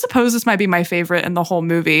Moses Supposes might be my favorite in the whole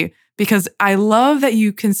movie because I love that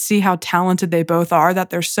you can see how talented they both are, that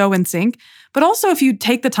they're so in sync. But also, if you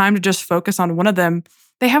take the time to just focus on one of them,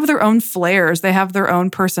 they have their own flares. They have their own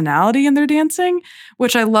personality in their dancing,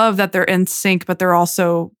 which I love that they're in sync, but they're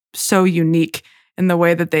also so unique in the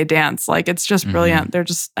way that they dance. Like, it's just brilliant. They're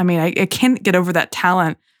just, I mean, I can't get over that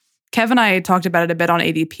talent. Kev and I talked about it a bit on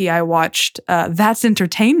ADP. I watched That's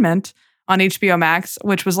Entertainment on HBO Max,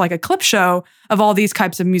 which was like a clip show of all these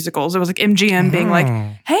types of musicals. It was like MGM being like,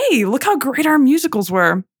 hey, look how great our musicals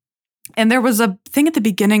were. And there was a thing at the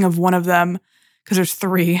beginning of one of them, because there's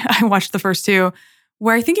 3, I watched the first 2,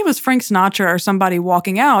 where I think it was Frank Sinatra or somebody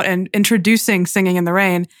walking out and introducing Singing in the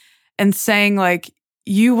Rain and saying like,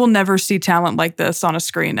 you will never see talent like this on a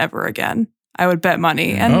screen ever again. I would bet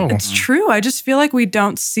money. And it's true. I just feel like we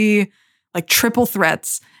don't see like triple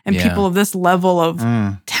threats and people of this level of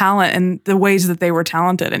talent and the ways that they were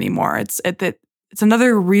talented anymore. It's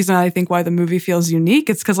another reason I think why the movie feels unique.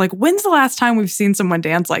 It's because like, when's the last time we've seen someone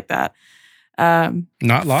dance like that?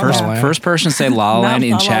 Not La La Land. First person to say La La Land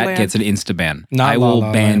in La La chat Land. gets an insta-ban. Not I La will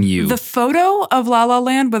La ban Land. you. The photo of La La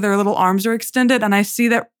Land where their little arms are extended, and I see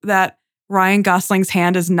that Ryan Gosling's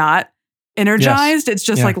hand is not energized. It's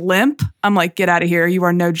just like limp. I'm like, get out of here. You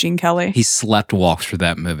are no Gene Kelly. He slept walks for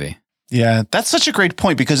that movie. Yeah, that's such a great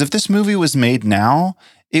point because if this movie was made now,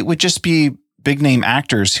 it would just be big name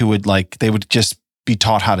actors who would they would just be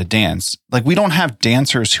taught how to dance. Like, we don't have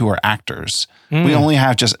dancers who are actors. We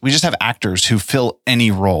just have actors who fill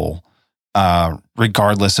any role,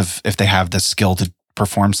 regardless of if they have the skill to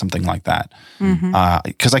perform something like that.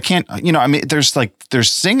 Because I can't, I mean,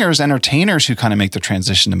 there's singers, entertainers who kind of make the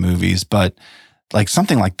transition to movies, but like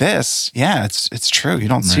something like this, yeah, it's true. You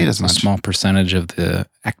don't see it as A much. small percentage of the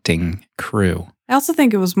acting crew. I also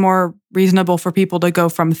think it was more reasonable for people to go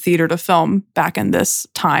from theater to film back in this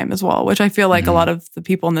time as well, which I feel like a lot of the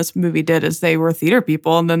people in this movie did is they were theater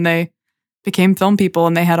people and then they became film people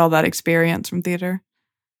and they had all that experience from theater.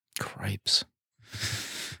 Cripes.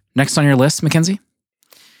 Next on your list, Mackenzie?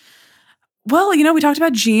 Well, we talked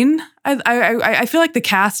about Gene. I feel like the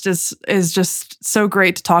cast is just so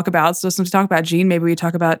great to talk about. So since we talk about Gene, maybe we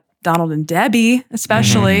talk about Donald and Debbie,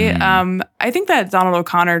 especially. I think that Donald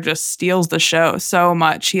O'Connor just steals the show so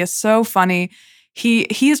much. He is so funny. He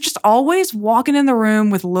is just always walking in the room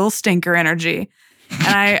with Lil Stinker energy.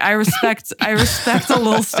 And I respect a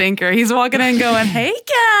Lil Stinker. He's walking in going, "Hey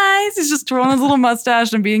guys." He's just twirling his little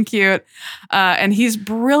mustache and being cute. And he's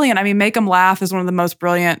brilliant. I mean, Make 'Em Laugh is one of the most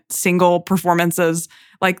brilliant single performances.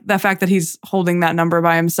 Like the fact that he's holding that number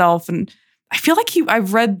by himself. And I feel like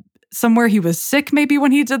I've read somewhere he was sick maybe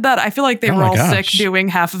when he did that. I feel like they were all sick doing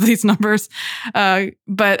half of these numbers. And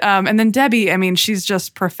then Debbie, I mean, she's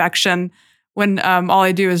just perfection. When All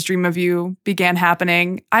I Do Is Dream of You began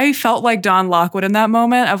happening, I felt like Dawn Lockwood in that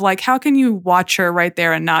moment of like, how can you watch her right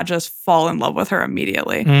there and not just fall in love with her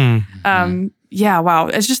immediately? Yeah, wow.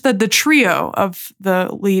 It's just that the trio of the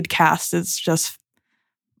lead cast is just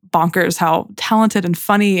bonkers how talented and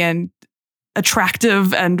funny and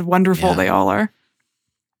attractive and wonderful they all are.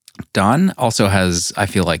 Don also has, I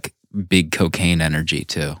feel like, big cocaine energy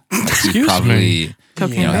too. Excuse probably, me.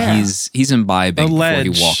 Cocaine he's imbibing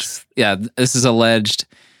Alleged. before he walks. Yeah, this is alleged.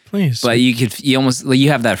 Please. But you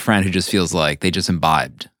have that friend who just feels like they just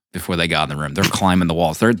imbibed before they got in the room. They're climbing the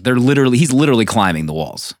walls. He's literally climbing the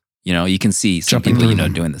walls. You can see some Jumping people,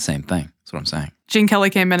 through. doing the same thing. That's what I'm saying. Gene Kelly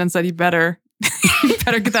came in and said, you better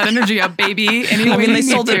get that energy up, baby. I mean, they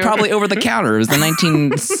sold it probably over the counter. It was the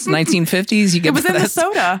 1950s. It was in the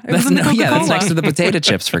soda. It was in the Coca-Cola. Yeah, that's next to the potato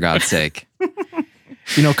chips, for God's sake.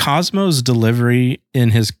 Cosmo's delivery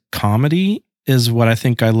in his comedy is what I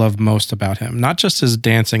think I love most about him. Not just his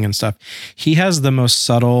dancing and stuff. He has the most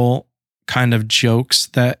subtle kind of jokes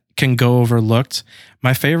that can go overlooked.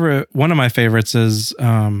 One of my favorites is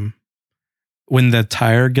when the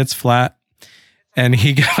tire gets flat and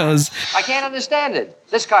he goes, "I can't understand it.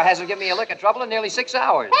 This car hasn't given me a lick of trouble in nearly 6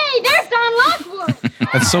 hours." Hey, there's Don Lockwood.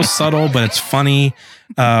 It's so subtle, but it's funny.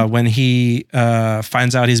 When he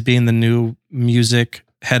finds out he's being the new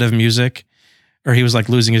head of music, or he was like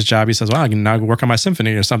losing his job, he says, "Well, I can now work on my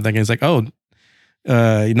symphony or something." And he's like, "Oh,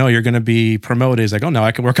 you're going to be promoted." He's like, "Oh no,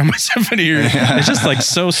 I can work on my symphony." It's just like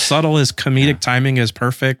so subtle. His comedic timing is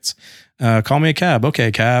perfect. Call me a cab.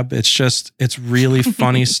 Okay, cab. It's really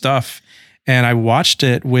funny stuff. And I watched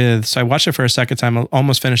it for a second time. I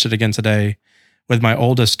almost finished it again today with my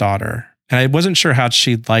oldest daughter. And I wasn't sure how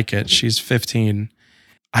she'd like it. She's 15.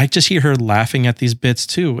 I just hear her laughing at these bits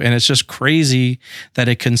too. And it's just crazy that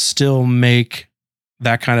it can still make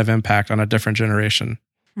that kind of impact on a different generation.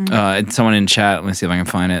 And someone in chat, let me see if I can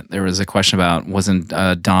find it. There was a question about, wasn't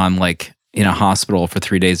Don like in a hospital for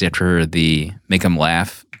 3 days after the Make 'Em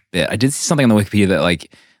Laugh bit? I did see something on the Wikipedia that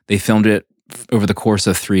like they filmed it over the course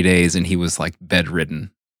of 3 days and he was like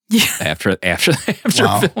bedridden after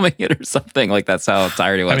filming it or something. Like that's how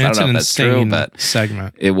tired he was. I don't know if that's true, but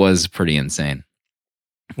segment. It was pretty insane.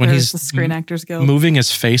 When There's he's the Screen Actors Guild moving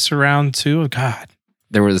his face around too. God.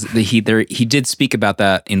 He did speak about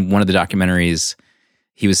that in one of the documentaries.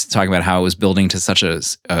 He was talking about how it was building to such a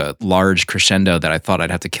large crescendo that I thought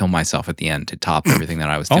I'd have to kill myself at the end to top everything that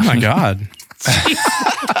I was doing. Oh my God.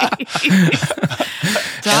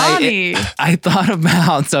 Donnie. I thought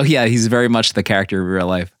about, so yeah, he's very much the character of real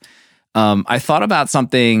life. I thought about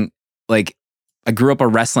something like, I grew up a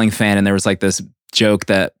wrestling fan and there was like this joke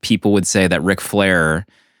that people would say that Ric Flair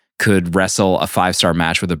could wrestle a 5-star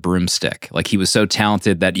match with a broomstick. Like he was so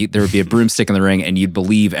talented that there would be a broomstick in the ring and you'd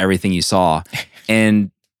believe everything you saw.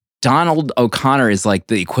 And Donald O'Connor is like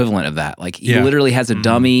the equivalent of that. Like he literally has a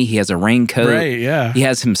dummy. He has a raincoat. Right, yeah. He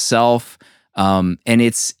has himself. And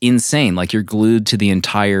it's insane. Like you're glued to the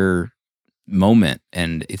entire moment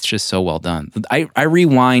and it's just so well done. I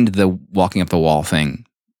rewind the walking up the wall thing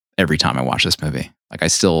every time I watch this movie. Like I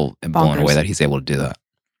still am blown away that he's able to do that.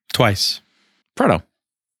 Twice. Proto.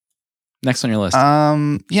 Next on your list.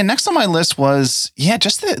 Next on my list was,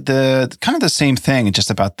 just the kind of the same thing,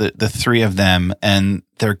 just about the three of them and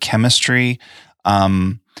their chemistry.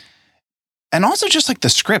 And also just like the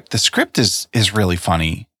script. The script is really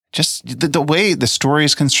funny. Just the way the story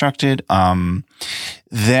is constructed.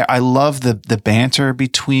 I love the banter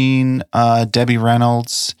between Debbie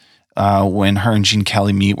Reynolds when her and Gene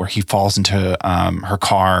Kelly meet, where he falls into her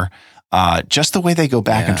car. Just the way they go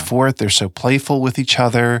back and forth. They're so playful with each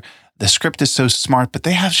other. The script is so smart, but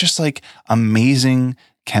they have just like amazing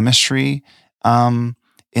chemistry in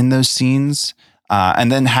those scenes.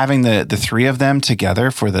 And then having the three of them together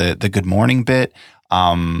for the Good Morning bit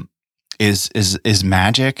is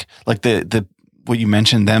magic. Like the what you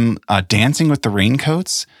mentioned, them dancing with the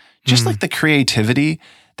raincoats, just like the creativity.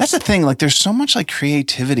 That's the thing. Like there's so much like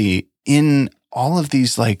creativity in all of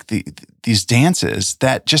these, like these dances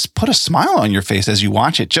that just put a smile on your face as you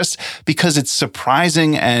watch it, just because it's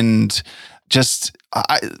surprising and just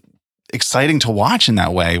exciting to watch in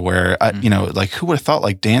that way. Where like who would have thought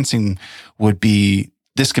like dancing would be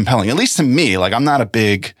this compelling? At least to me. Like I'm not a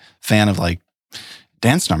big fan of like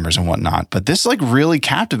dance numbers and whatnot, but this like really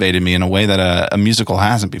captivated me in a way that a musical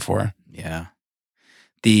hasn't before. Yeah.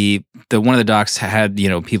 The one of the docs had,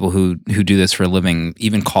 people who do this for a living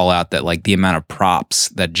even call out that like the amount of props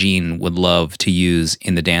that Gene would love to use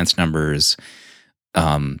in the dance numbers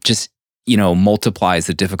just multiplies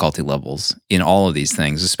the difficulty levels in all of these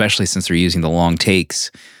things, especially since they're using the long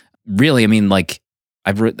takes. Really, I mean, like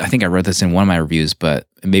I think I wrote this in one of my reviews, but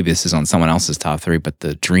maybe this is on someone else's top 3, but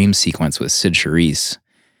the dream sequence with Sid Charisse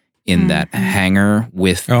in that hangar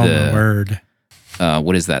with my word.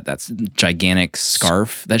 What is that? That's gigantic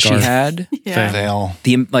scarf that she had. Yeah. Veil.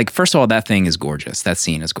 First of all, that thing is gorgeous. That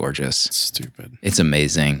scene is gorgeous. It's stupid. It's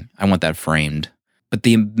amazing. I want that framed. But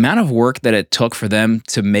the amount of work that it took for them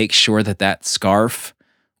to make sure that scarf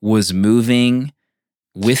was moving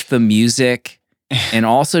with the music and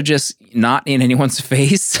also just not in anyone's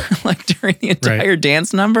face, like during the entire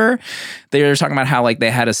dance number. They were talking about how like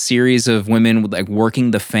they had a series of women like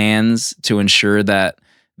working the fans to ensure that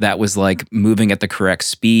was like moving at the correct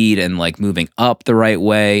speed and like moving up the right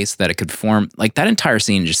way so that it could form. Like that entire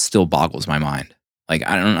scene just still boggles my mind. Like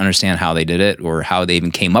I don't understand how they did it or how they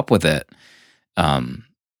even came up with it.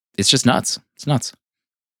 It's just nuts. It's nuts.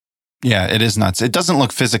 Yeah, it is nuts. It doesn't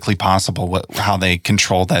look physically possible how they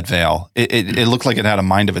controlled that veil. It looked like it had a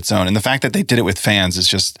mind of its own. And the fact that they did it with fans is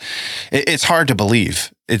just, it's hard to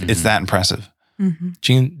believe. It's that impressive.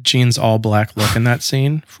 Mm-hmm. Gene's all black look in that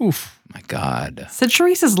scene. Oof. My God. Sid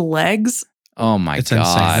Charisse's legs. Oh my It's God.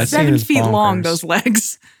 insane. That scene 7 is feet long, bonkers. those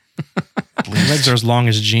legs. Legs are as long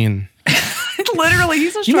as Gene. Literally,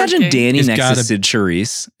 he's a Can you short imagine king. Danny He's next to gotta- Sid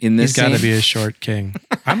Charisse in this He's got to scene? be a short king.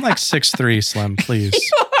 I'm like 6'3", Slim, please.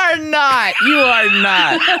 You are not. You are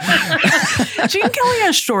not. Gene Kelly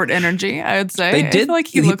has short energy, I would say. They I did- feel like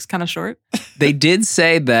he looks kind of short. They did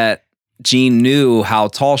say that Gene knew how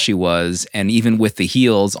tall she was, and even with the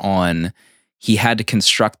heels on, he had to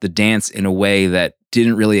construct the dance in a way that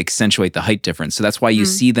didn't really accentuate the height difference. So that's why you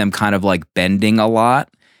see them kind of like bending a lot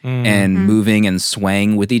and moving and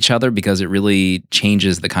swaying with each other, because it really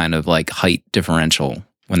changes the kind of like height differential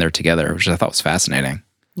when they're together, which I thought was fascinating.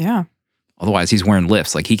 Yeah. Otherwise, he's wearing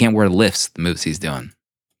lifts. Like he can't wear lifts, the moves he's doing.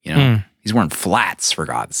 He's wearing flats, for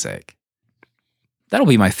God's sake. That'll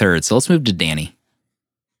be my third. So let's move to Danny.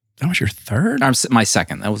 That was your third? My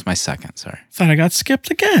second. That was my second. Sorry. Thought I got skipped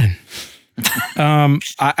again.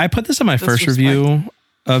 I put this in my first review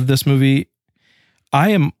of this movie.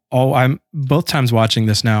 I'm both times watching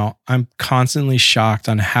this now. I'm constantly shocked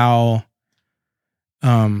on how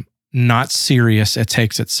not serious it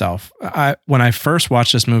takes itself. When I first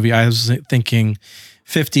watched this movie, I was thinking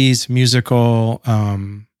 50s musical.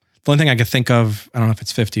 The only thing I could think of, I don't know if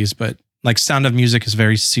it's 50s, but like Sound of Music is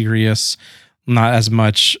very serious. Not as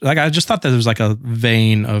much. Like I just thought that there was like a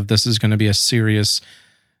vein of this is going to be a serious,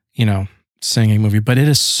 singing movie, but it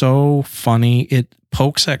is so funny. It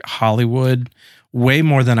pokes at Hollywood way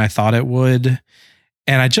more than I thought it would.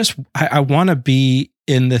 And I want to be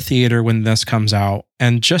in the theater when this comes out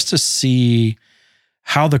and just to see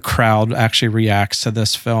how the crowd actually reacts to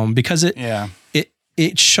this film, because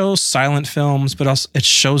it shows silent films, but also it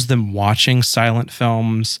shows them watching silent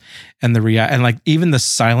films and and like even the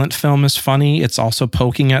silent film is funny. It's also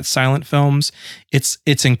poking at silent films.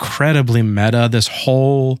 It's incredibly meta, this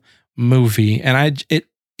whole movie. And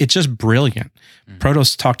it's just brilliant.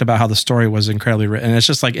 Protos talked about how the story was incredibly written. And it's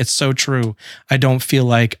just like, it's so true. I don't feel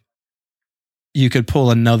like you could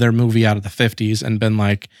pull another movie out of the 50s and been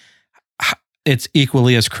like, it's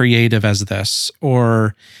equally as creative as this,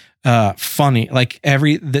 or funny. Like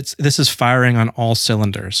this is firing on all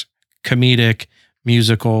cylinders: comedic,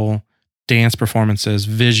 musical, dance performances,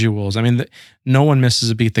 visuals. I mean, no one misses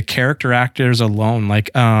a beat. The character actors alone, like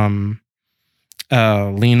Lena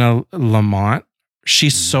Lamont,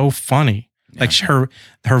 she's so funny. Yeah. Like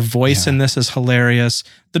her voice in this is hilarious.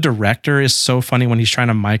 The director is so funny when he's trying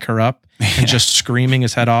to mic her up and just screaming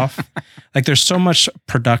his head off. Like there's so much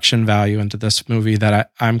production value into this movie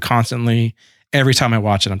that I'm constantly, every time I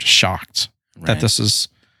watch it, I'm just shocked that this is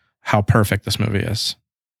how perfect this movie is.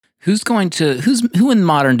 Who in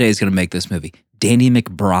modern day is going to make this movie? Danny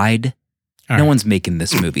McBride? No one's making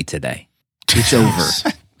this movie today. It's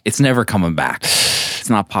over. It's never coming back. It's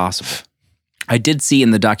not possible. I did see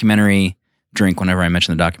in the documentary, drink whenever I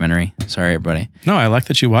mention the documentary. Sorry, everybody. No, I like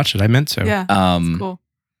that you watched it. I meant to. Yeah, cool.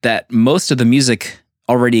 That most of the music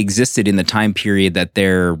already existed in the time period that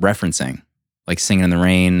they're referencing. like Singing in the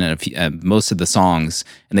Rain, and most of the songs,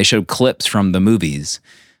 and they showed clips from the movies.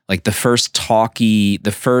 Like the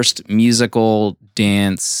first musical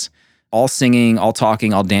dance, all singing, all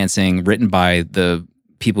talking, all dancing, written by the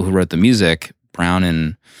people who wrote the music, Brown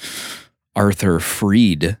and Arthur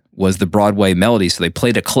Freed, was the Broadway Melody. So they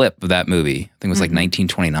played a clip of that movie. I think it was like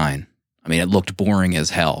 1929. I mean, it looked boring as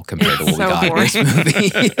hell compared to what we got in this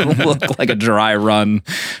movie. It looked like a dry run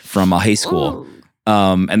from a high school.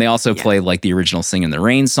 And they also played like the original Sing in the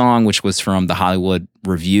Rain song, which was from the Hollywood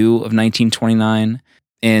Review of 1929.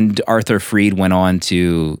 And Arthur Freed went on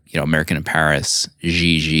to, American in Paris,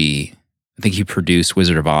 Gigi. I think he produced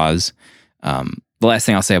Wizard of Oz. The last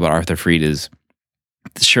thing I'll say about Arthur Freed is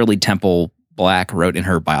Shirley Temple Black wrote in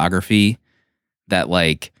her biography that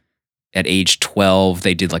like at age 12,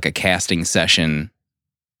 they did like a casting session,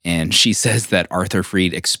 and she says that Arthur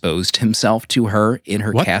Freed exposed himself to her in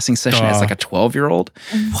her casting session as like a 12-year-old.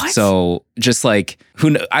 What? So just like,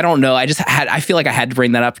 I don't know. I feel like I had to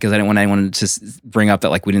bring that up because I didn't want anyone to bring up that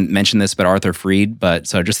like we didn't mention this about Arthur Freed, but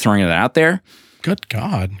so just throwing it out there. Good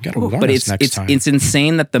God. Got to warn But us next time. it's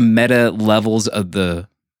insane that the meta levels of the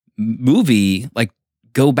movie like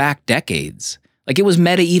go back decades. Like it was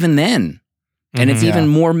meta even then. And it's even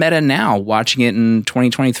more meta now watching it in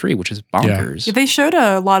 2023, which is bonkers. Yeah, they showed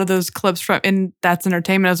a lot of those clips in That's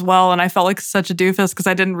Entertainment as well. And I felt like such a doofus because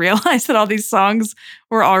I didn't realize that all these songs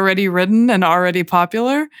were already written and already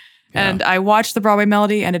popular. Yeah. And I watched the Broadway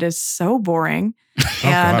Melody and it is so boring.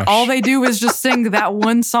 And all they do is just sing that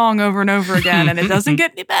one song over and over again. And it doesn't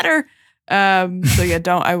get any better. So yeah,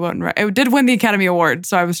 I wouldn't. It did win the Academy Award.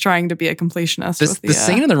 So I was trying to be a completionist. The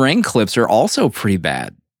Singing in the Rain clips are also pretty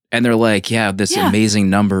bad. And they're like, this amazing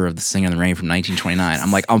number of the Singing in the Rain from 1929.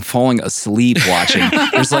 I'm like, I'm falling asleep watching.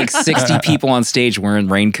 There's like 60 people on stage wearing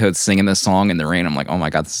raincoats singing this song in the rain. I'm like, oh my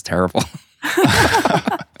God, this is terrible.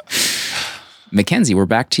 Mackenzie, we're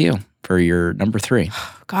back to you for your number 3.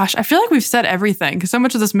 Gosh, I feel like we've said everything because so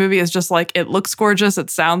much of this movie is just like, it looks gorgeous, it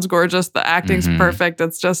sounds gorgeous, the acting's perfect.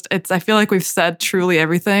 I feel like we've said truly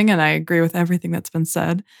everything, and I agree with everything that's been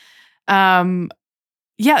said.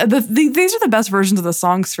 Yeah, these are the best versions of the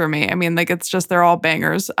songs for me. I mean, like they're all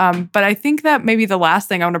bangers. But I think that maybe the last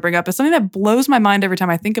thing I want to bring up is something that blows my mind every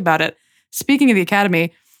time I think about it. Speaking of the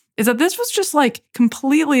Academy, is that this was just like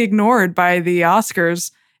completely ignored by the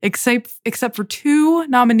Oscars, except for 2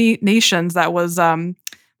 nominations. That was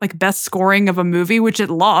like best scoring of a movie, which it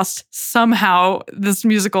lost somehow. This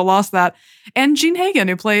musical lost that. And Jean Hagen,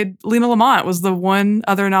 who played Lena Lamont, was the one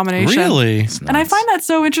other nomination. Really? And I find that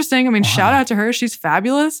so interesting. I mean, shout out to her. She's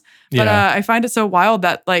fabulous. But I find it so wild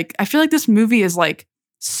that like, I feel like this movie is like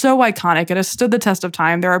so iconic. It has stood the test of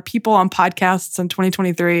time. There are people on podcasts in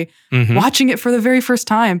 2023 watching it for the very first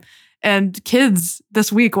time, and kids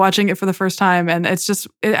this week watching it for the first time. And it's just,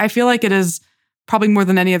 I feel like it is probably more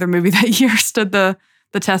than any other movie that year stood the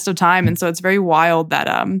test of time. And so it's very wild that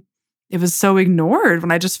it was so ignored,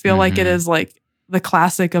 when I just feel like it is like the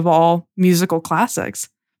classic of all musical classics.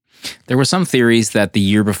 There were some theories that the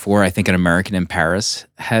year before, I think An American in Paris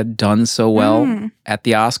had done so well at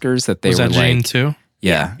the Oscars that they was were that like, Jane too?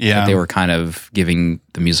 Yeah. That they were kind of giving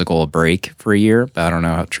the musical a break for a year, but I don't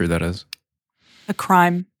know how true that is. A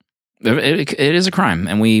crime. It is a crime,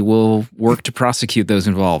 and we will work to prosecute those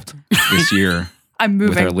involved this year. I'm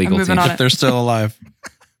moving. With our legal team. If they're still alive.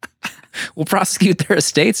 We'll prosecute their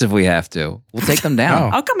estates if we have to. We'll take them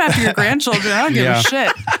down. I'll come after your grandchildren. I don't give a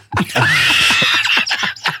shit.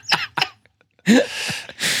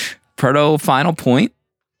 Proto, final point?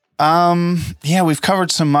 Yeah, we've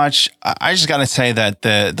covered so much. I just got to say that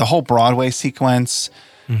the whole Broadway sequence,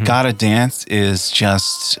 Gotta Dance, is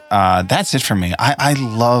just, that's it for me. I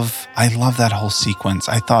love that whole sequence.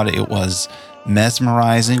 I thought it was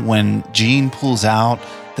mesmerizing when Gene pulls out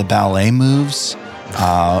the ballet moves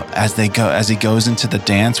as he goes into the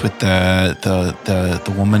dance with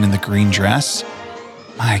the woman in the green dress.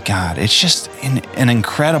 My God, it's just an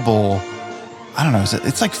incredible. I don't know.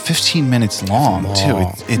 It's like 15 minutes long too.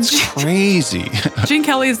 It's crazy. Gene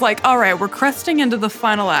Kelly's like, all right, we're cresting into the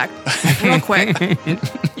final act. Real quick,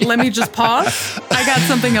 let me just pause. I got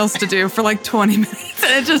something else to do for like 20 minutes.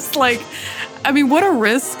 And it just like, I mean, what a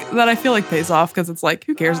risk that I feel like pays off, because it's like,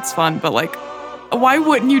 who cares? It's fun. But like, why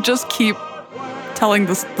wouldn't you just keep telling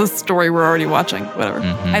the story we're already watching? Whatever.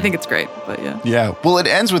 I think it's great, but yeah. Yeah. Well, it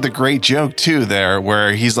ends with a great joke too there,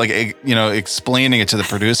 where he's like, explaining it to the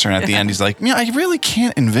producer, and at the end he's like, I really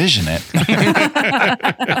can't envision it.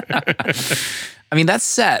 I mean, that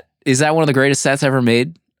set, is that one of the greatest sets ever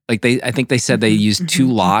made? Like I think they said they used 2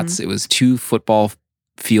 lots. It was 2 football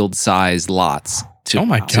field sized lots to oh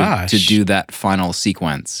my gosh. to do that final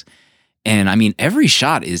sequence. And I mean, every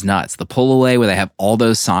shot is nuts. The pull away where they have all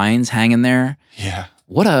those signs hanging there. Yeah.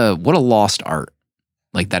 What a lost art.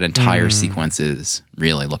 Like that entire sequence is,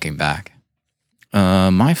 really, looking back.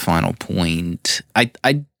 My final point,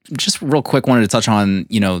 I just real quick wanted to touch on,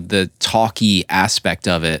 the talky aspect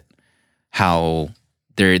of it, how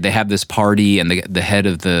they have this party and the head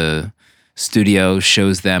of the studio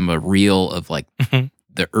shows them a reel of like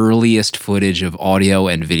the earliest footage of audio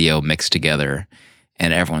and video mixed together.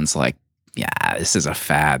 And everyone's like, yeah, this is a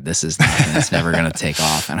fad. This is nothing. It's never going to take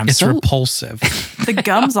off. And It's repulsive. The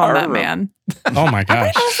gums on that man. Oh my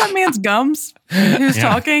gosh. That was that man's gums who's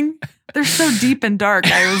talking. They're so deep and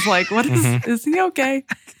dark. I was like, what is he okay?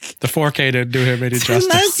 The 4K didn't do him any justice.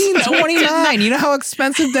 1929. You know how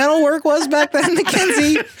expensive dental work was back then,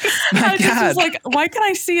 Mackenzie? I just was like, why can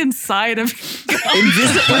I see inside of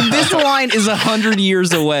Invisalign is 100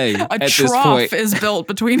 years away a at this trough point. is built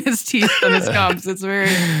between his teeth and his gums. It's very,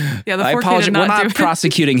 the 4K I apologize. did We're not do not it.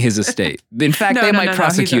 prosecuting his estate. In fact, No, they no, might no, he's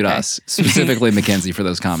prosecute okay. us, specifically Mackenzie, for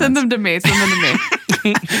those comments. Send them to me.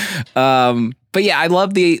 But yeah, I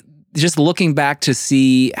love just looking back to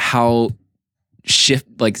see how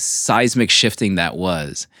seismic shifting that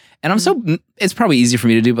was. And it's probably easy for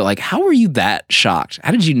me to do, but like, how were you that shocked?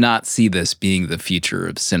 How did you not see this being the future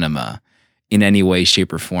of cinema in any way,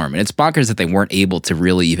 shape, or form? And it's bonkers that they weren't able to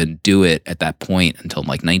really even do it at that point until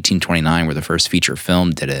like 1929, where the first feature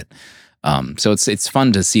film did it. So it's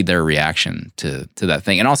fun to see their reaction to that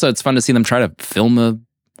thing. And also it's fun to see them try to film a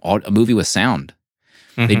movie with sound.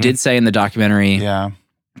 They did say in the documentary,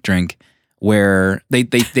 Drink, where they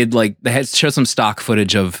had showed some stock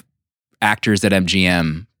footage of actors at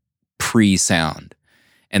MGM pre-sound,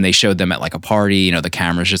 and they showed them at like a party. The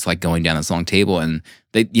camera's just like going down this long table, and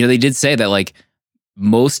they did say that like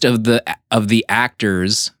most of the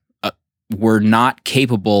actors were not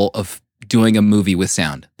capable of doing a movie with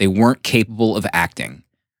sound. They weren't capable of acting,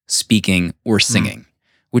 speaking, or singing,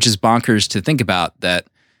 which is bonkers to think about. That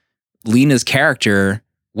Lena's character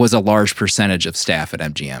was a large percentage of staff at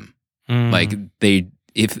MGM. Like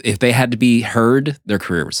if they had to be heard, their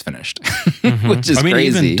career was finished, which is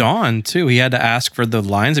crazy. Even Don too. He had to ask for the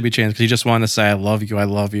lines to be changed because he just wanted to say, "I love you, I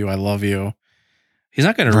love you, I love you." He's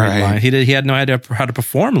not going to read lines. He had no idea how to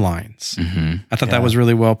perform lines. I thought that was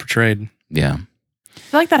really well portrayed. Yeah. I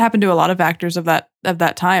feel like that happened to a lot of actors of that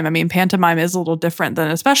time. I mean, pantomime is a little different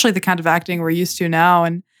than especially the kind of acting we're used to now.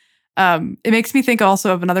 And it makes me think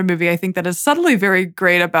also of another movie I think that is subtly very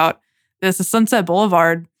great about this, is Sunset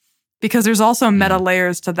Boulevard, because there's also meta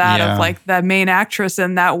layers to that of like the main actress,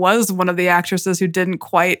 and that was one of the actresses who didn't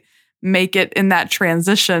quite make it in that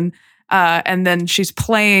transition. And then she's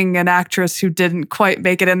playing an actress who didn't quite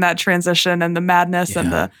make it in that transition, and the madness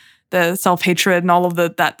and the self-hatred and all of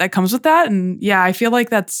that comes with that. And yeah, I feel like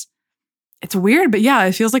it's weird, but yeah,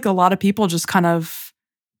 it feels like a lot of people just kind of,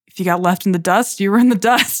 if you got left in the dust, you were in the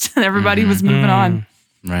dust, and everybody was moving on.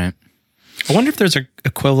 Right. I wonder if there's an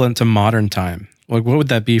equivalent to modern time. Like, what would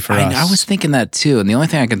that be for us? I was thinking that too. And the only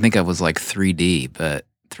thing I could think of was like 3D, but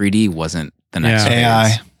 3D wasn't the next phase.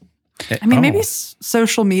 AI. I mean, maybe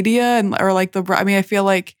social media or like I feel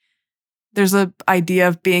like there's a idea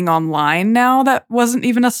of being online now that wasn't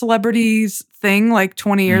even a celebrity's thing like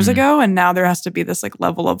 20 years ago. And now there has to be this like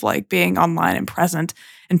level of like being online and present,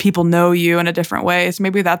 and people know you in a different way. So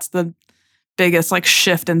maybe that's the biggest like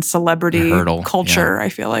shift in celebrity culture. I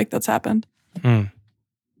feel like that's happened.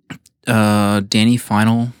 Danny,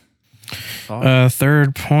 final thought?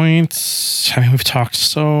 Third point. I mean, we've talked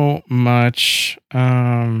so much.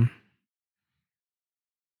 Yeah,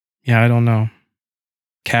 I don't know.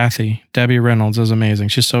 Kathy, Debbie Reynolds is amazing.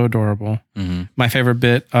 She's so adorable. My favorite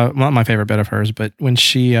bit, not my favorite bit of hers, but when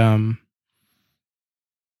she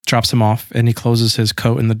drops him off and he closes his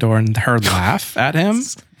coat in the door, and her laugh at him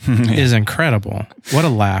is incredible. What a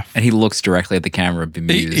laugh. And he looks directly at the camera,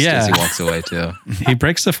 bemused as he walks away too. He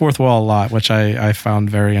breaks the fourth wall a lot, which I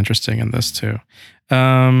found very interesting in this too.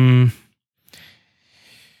 Yeah,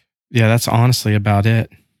 that's honestly about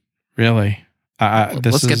it. Really.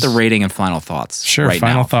 Let's get the rating and final thoughts. Sure, right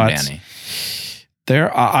final now from thoughts.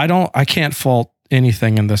 Danny. I can't fault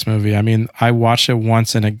anything in this movie. I mean, I watched it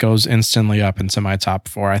once and it goes instantly up into my top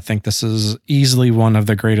 4. I think this is easily one of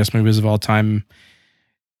the greatest movies of all time.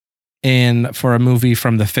 And for a movie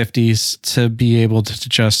from the 50s to be able to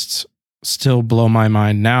just still blow my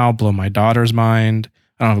mind now, blow my daughter's mind.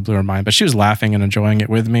 I don't know if it blew her mind, but she was laughing and enjoying it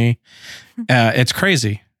with me. It's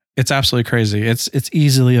crazy. It's absolutely crazy. It's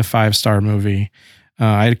easily a 5-star movie.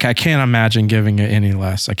 I can't imagine giving it any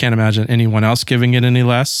less. I can't imagine anyone else giving it any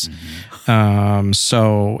less.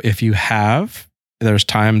 So if you have, there's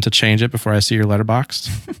time to change it before I see your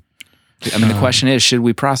letterboxd. I mean, the question is, should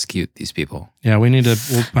we prosecute these people? Yeah, we'll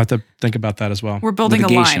have to think about that as well. We're building a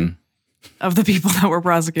Litigation. line of the people that we're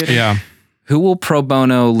prosecuting. Yeah. Who will pro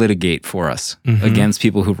bono litigate for us against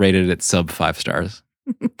people who rated it sub 5 stars?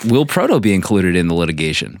 Will Proto be included in the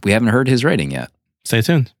litigation? We haven't heard his rating yet. Stay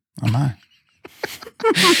tuned. Oh my.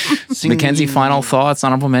 Mackenzie, final thoughts,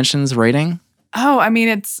 honorable mentions, rating? Oh, I mean,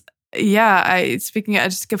 I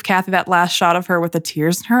just give Kathy that last shot of her with the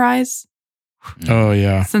tears in her eyes. Oh,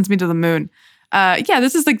 yeah. Sends me to the moon.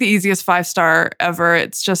 This is like the easiest 5-star ever.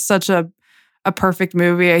 It's just such a perfect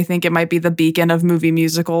movie. I think it might be the beacon of movie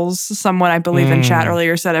musicals. Someone I believe in chat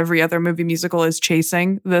earlier said every other movie musical is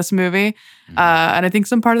chasing this movie. And I think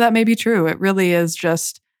some part of that may be true. It really is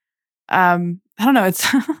just, I don't know. It's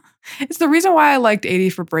it's the reason why I liked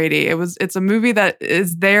 80 for Brady. It's a movie that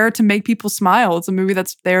is there to make people smile. It's a movie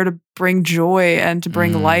that's there to bring joy and to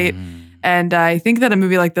bring light. And I think that a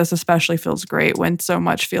movie like this especially feels great when so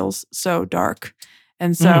much feels so dark.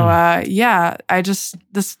 And so,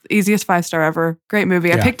 this easiest 5-star ever. Great movie.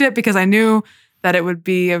 Yeah. I picked it because I knew that it would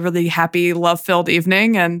be a really happy, love-filled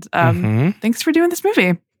evening. And thanks for doing this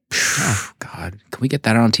movie. Oh, God. Can we get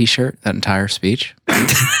that on a t-shirt, that entire speech?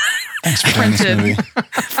 Thanks for doing this Printed. movie.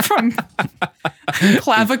 From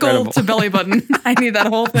clavicle Incredible. to belly button. I need that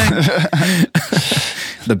whole thing.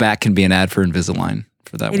 The back can be an ad for Invisalign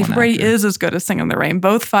for that 80 one for Brady actor. is as good as Singing in the Rain.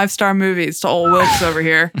 Both 5-star movies to old Wilkes over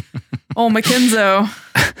here. Old McKenzo.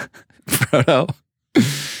 Frodo.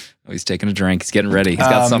 Oh, he's taking a drink. He's getting ready. He's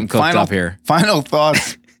got something cooked up here. Final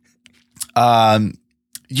thoughts.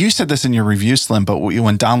 You said this in your review, Slim, but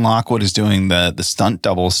when Don Lockwood is doing the stunt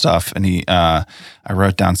double stuff, and I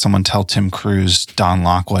wrote down, someone tell Tim Cruise Don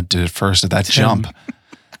Lockwood did it first at that jump.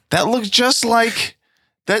 That looked just like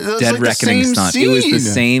that. Was Dead like Reckoning the same stunt. Scene. It was the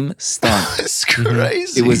same stunt. It's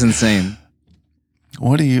crazy. It was insane.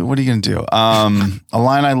 What are you gonna do? A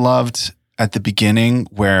line I loved at the beginning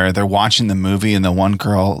where they're watching the movie and the one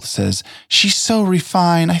girl says, "She's so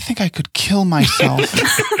refined. I think I could kill myself."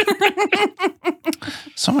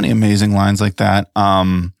 So many amazing lines like that.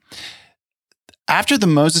 After the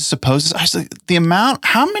Moses supposes, I was like,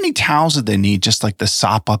 how many towels did they need just like to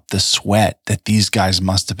sop up the sweat that these guys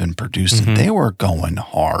must have been producing? They were going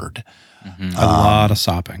hard. A lot of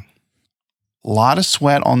sopping. A lot of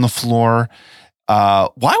sweat on the floor.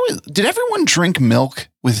 Did everyone drink milk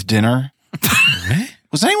with dinner?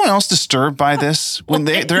 Was anyone else disturbed by this? When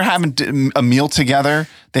they're having a meal together,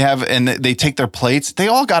 they take their plates, they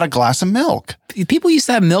all got a glass of milk. People used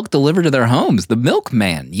to have milk delivered to their homes. The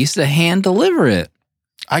milkman used to hand deliver it.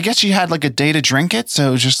 I guess you had like a day to drink it, so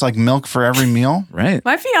it was just like milk for every meal. Right.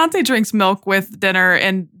 My fiance drinks milk with dinner,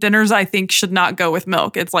 and dinners I think should not go with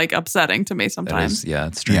milk. It's like upsetting to me sometimes.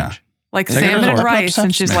 It's strange. Yeah. Like Take it salmon as and a rice,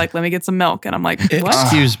 and she's perception. like, "Let me get some milk," and I'm like, "What?"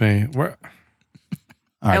 Excuse me. We're,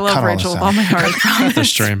 All right, I love cut all Rachel this with all out. my heart. I promise. the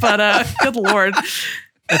stream. But good Lord.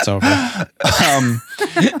 It's over.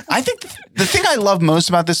 I think the thing I love most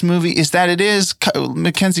about this movie is that it is,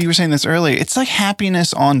 Mackenzie, you were saying this earlier, it's like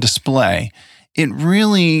happiness on display. It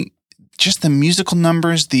really, just the musical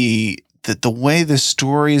numbers, the way the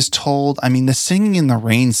story is told. I mean, the singing in the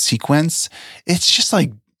rain sequence, it's just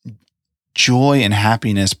like joy and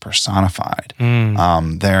happiness personified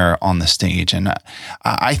there on the stage. And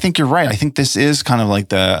I think you're right. I think this is kind of like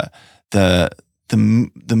the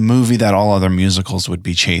movie that all other musicals would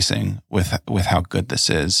be chasing with how good this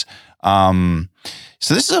is.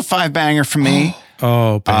 So this is a 5-banger for me.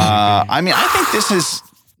 Oh, baby. I mean, I think this is.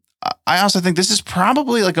 I also think this is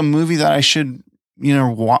probably like a movie that I should,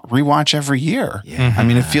 rewatch every year. Yeah. I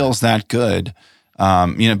mean, it feels that good.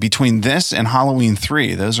 Between this and Halloween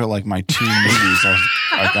 3, those are like my 2 movies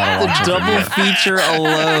I gotta watch. every Double year. feature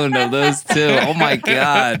alone of those two. Oh my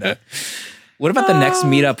God. What about the next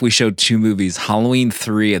meetup? We showed 2 movies, Halloween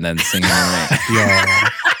 3 and then Singing in the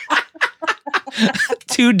Rain. Yo.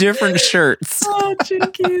 2 different shirts. Oh,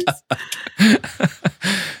 jinkies.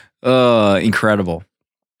 Incredible.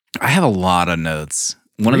 I have a lot of notes.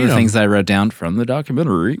 One of the Read 'em. things that I wrote down from the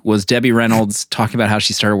documentary was Debbie Reynolds talking about how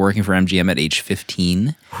she started working for MGM at age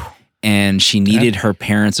 15. And she needed her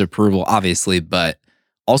parents' approval, obviously, but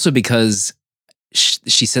also because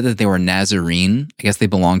she said that they were Nazarene. I guess they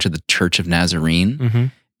belonged to the Church of Nazarene. Mm-hmm.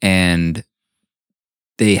 And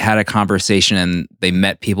they had a conversation and they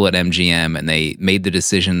met people at MGM and they made the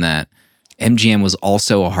decision that MGM was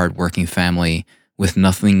also a hardworking family with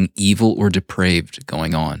nothing evil or depraved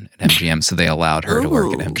going on at MGM. So they allowed her to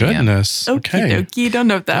work at Ooh. MGM. Goodness. Okie Okay. dokie. Don't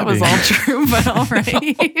know if that was Debbie. all true, but all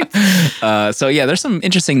right. So yeah, there's some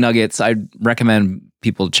interesting nuggets. I'd recommend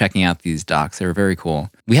people checking out these docs. They were very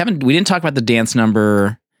cool. We didn't talk about the dance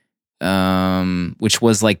number, which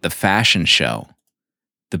was like the fashion show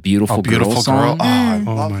the Beautiful, Beautiful Girl song, Girl. Oh, I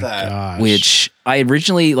Oh love my that. gosh. which I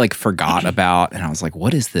originally like forgot about, and I was like,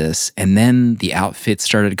 "What is this?" And then the outfits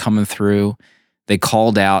started coming through. They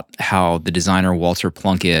called out how the designer Walter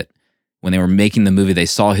Plunkett, when they were making the movie, they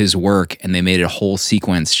saw his work and they made a whole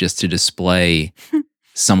sequence just to display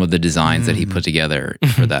some of the designs that he put together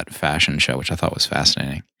for that fashion show, which I thought was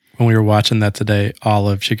fascinating. when we were watching that today,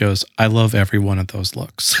 Olive, she goes, I love every one of those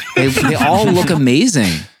looks. They all look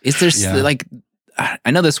amazing. Is there Yeah. like,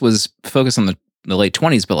 I know this was focused on the late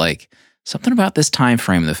 20s, but like something about this time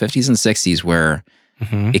frame, the 50s and 60s, where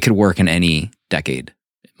Mhm. it could work in any decade,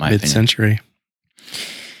 in my opinion. Mid-century.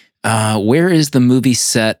 Where is the movie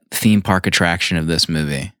set theme park attraction of this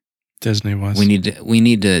movie? Disney was. We need to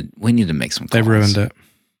make some calls. They ruined it.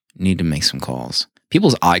 Need to make some calls.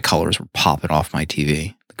 People's eye colors were popping off my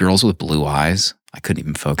TV. The girls with blue eyes, I couldn't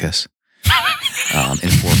even focus in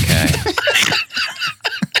 4K.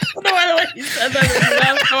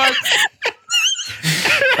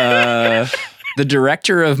 The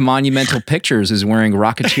director of Monumental Pictures is wearing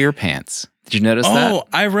Rocketeer pants. Did you notice that? Oh,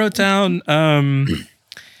 I wrote down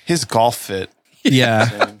His golf fit.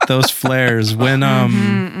 yeah, those flares when I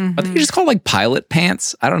think you just call like pilot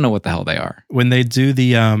pants. I don't know what the hell they are. when they do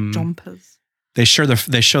the Jumpers. they show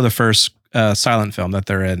the first silent film that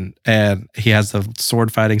they're in, and he has the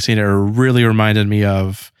sword fighting scene. It really reminded me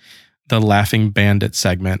of the Laughing Bandit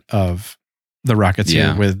segment of the Rocketeer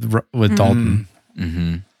Yeah. with Dalton.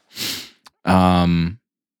 Mm-hmm.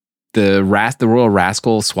 The Royal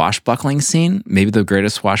Rascal swashbuckling scene, maybe the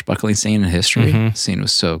greatest swashbuckling scene in history. Mhm. The scene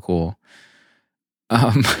was so cool.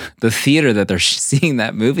 The theater that they're seeing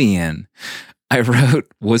that movie in, I wrote,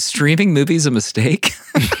 was streaming movies a mistake?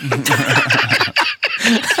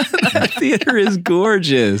 That theater is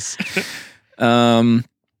gorgeous. The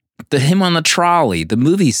Him on the Trolley, the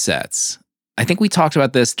movie sets. I think we talked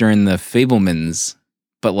about this during the Fablemans,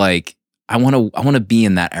 but like I want to be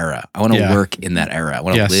in that era. I want to Yeah. work in that era. I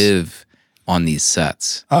want to Yes. live on these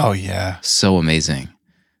sets. Oh yeah. So amazing.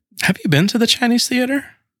 Have you been to the Chinese theater?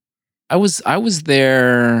 I was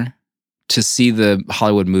there to see the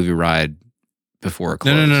Hollywood movie ride before it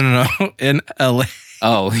closed. No. In LA.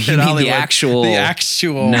 Oh, you In mean Hollywood. the actual? The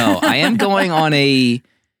actual. No, I am going on a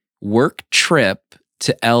work trip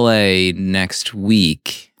to LA next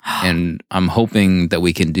week, and I'm hoping that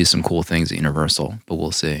we can do some cool things at Universal, but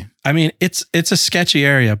we'll see. I mean, it's a sketchy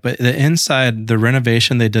area, but the inside, the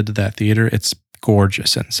renovation they did to that theater, it's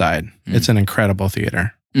gorgeous inside. It's an incredible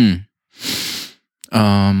theater.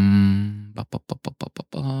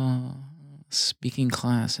 Speaking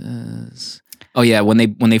classes. Oh yeah, when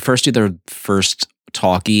they first do their first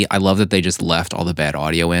talkie, I love that they just left all the bad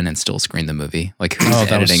audio in and still screened the movie. Like who's Oh,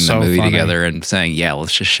 that was editing so the movie funny. together and saying, "Yeah,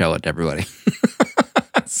 let's just show it to everybody."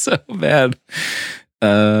 So bad.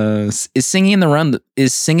 Is Singing in the Rain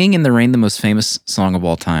the most famous song of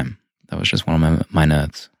all time? That was just one of my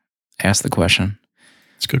notes. Ask the question.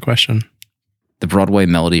 It's a good question. The Broadway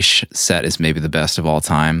melody set is maybe the best of all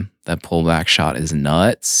time. That pullback shot is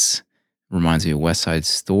nuts. Reminds me of West Side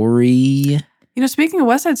Story. You know, speaking of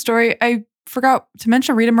West Side Story, I forgot to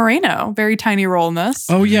mention Rita Moreno. Very tiny role in this.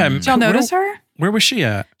 Oh yeah, Did y'all notice her? Where was she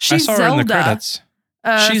at? She's I saw her in the Zelda. credits.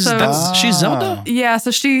 She's So- she's Zelda. Yeah, so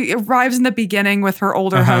she arrives in the beginning with her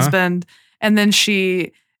older husband, and then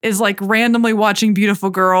she is like randomly watching Beautiful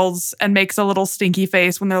Girls and makes a little stinky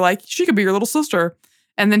face when they're like, she could be your little sister.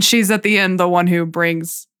 And then she's at the end the one who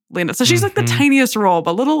brings Lena. So she's like the Mhm. tiniest role,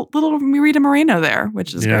 but little Rita Moreno there,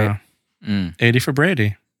 which is great. Yeah, 80 for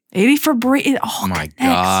Brady. 80 for Brady. It all My connects, you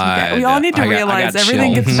guys. God. We all need to I got realize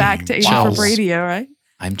everything chills. gets back to 80 for Chills. Brady, all right?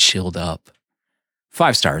 I'm chilled up.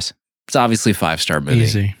 5 stars. It's obviously a 5-star movie.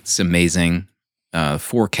 Easy. It's amazing.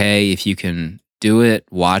 4K, if you can do it,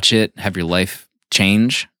 watch it, have your life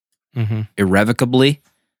change Mm-hmm. irrevocably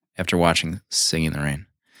after watching Singing in the Rain.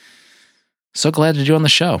 So glad to do on the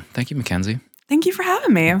show. Thank you, Mackenzie. Thank you for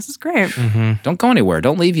having me. This is great. Mm-hmm. Don't go anywhere.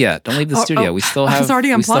 Don't leave yet. Don't leave the studio. We still have. I was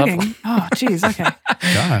already we still have- unplugging. Oh, geez. Okay.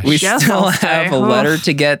 Gosh. We Guess still I'll stay. have a letter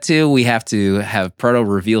to get to. We have to have Proto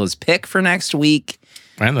reveal his pick for next week.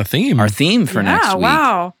 And the theme. Our theme for next week.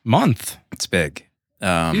 Wow. month. It's big.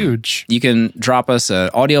 Huge. You can drop us an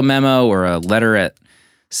audio memo or a letter at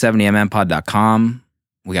 70mmpod.com.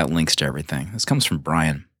 We got links to everything. This comes from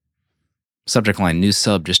Brian. Subject line, new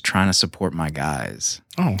sub, just trying to support my guys.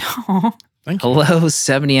 Oh, Oh, thank you. Hello,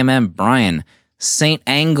 70mm Brian. Saint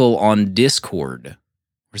Angle on Discord.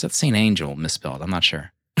 Or is that Saint Angel misspelled? I'm not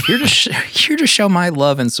sure. Here to show my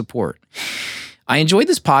love and support. I enjoyed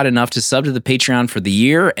this pod enough to sub to the Patreon for the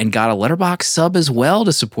year and got a letterbox sub as well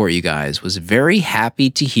to support you guys. Was very happy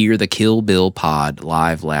to hear the Kill Bill pod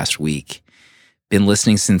live last week. Been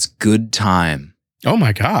listening since good time. Oh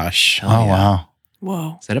my gosh. Hell Oh, yeah. wow.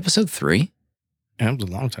 Whoa. Is that episode 3? That was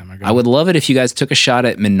a long time ago. I would love it if you guys took a shot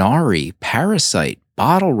at Minari, Parasite,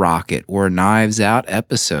 Bottle Rocket, or Knives Out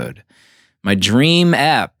episode. My dream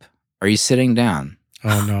ep, are you sitting down,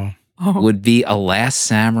 Oh no. Oh. would be a Last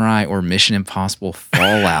Samurai or Mission Impossible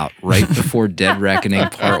Fallout right before Dead Reckoning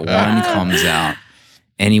Part 1 comes out.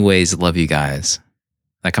 Anyways, love you guys.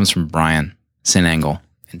 That comes from Brian Sinangle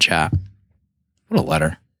in chat. What a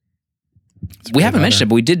letter. We haven't mentioned it,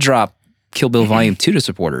 but we did drop Kill Bill Volume 2 to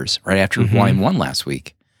supporters right after Volume 1 last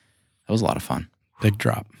week. That was a lot of fun. Big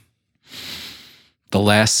drop. The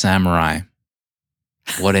Last Samurai.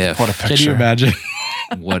 What if? What a picture. Can you imagine?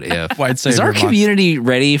 What if? White Is our Savior month. community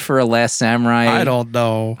ready for a Last Samurai? I don't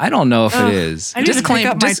know. I don't know if Ugh, it is. I need to pick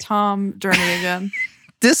up my Tom journey again.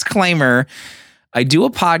 Disclaimer: I do a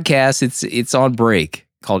podcast. It's on break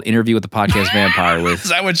called Interview with the Podcast Vampire Is with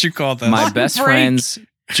that what you call that? my On best break. friends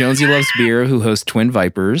Jonesy Loves Beer, who hosts Twin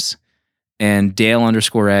Vipers, and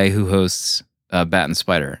Dale_A, who hosts Bat and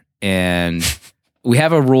Spider. And we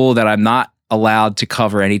have a rule that I'm not allowed to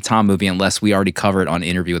cover any Tom movie unless we already cover it on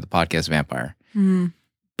Interview with the Podcast Vampire.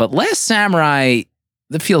 But Last Samurai,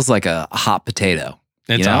 that feels like a hot potato.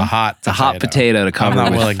 It's you know? a hot It's a hot potato to cover. I'm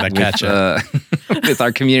not with, willing to catch it. with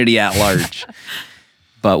our community at large.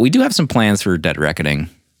 But we do have some plans for Dead Reckoning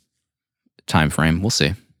time frame. We'll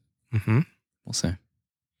see. Mm-hmm. We'll see.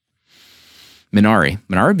 Minari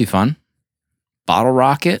would be fun. Bottle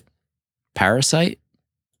Rocket, Parasite.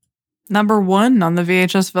 Number 1 on the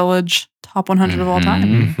VHS Village top 100 of all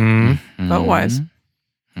time. Mm-hmm. Vote-wise.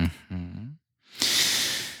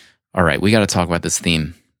 All right, we got to talk about this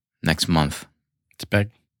theme next month. It's big.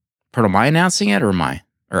 Pert, am I announcing it or am I?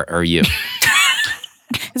 Or are you?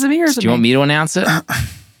 Is it me or is it Do you want me to announce it? The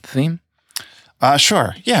theme?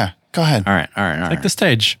 Sure. Yeah. Go ahead. All right. Take the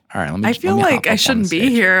stage. All right, let me. I feel let me hop like I up on shouldn't the be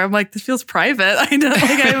stage. here. I'm like, this feels private. I know.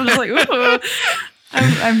 Like I'm just like, ooh,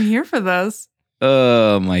 I'm here for this.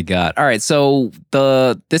 Oh my god! All right, so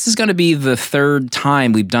this is going to be the third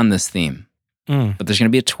time we've done this theme, but there's going to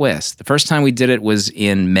be a twist. The first time we did it was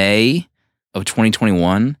in May of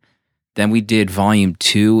 2021. Then we did Volume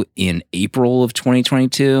 2 in April of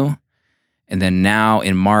 2022, and then now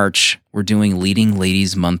in March we're doing Leading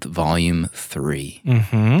Ladies Month Volume 3.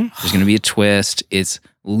 Mm-hmm. There's going to be a twist. It's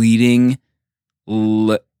Leading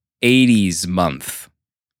 80s Month,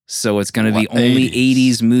 so it's going to be What, only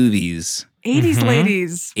 80s? 80s movies. 80s Mhm.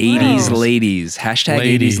 ladies. 80s Wow. ladies. Hashtag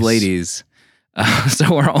Ladies. 80s ladies.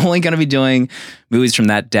 So we're only going to be doing movies from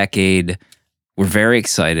that decade. We're very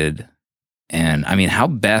excited. And I mean, how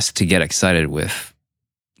best to get excited with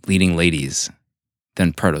Leading Ladies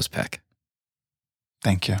than Proto's pick?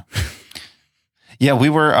 Thank you. Yeah, we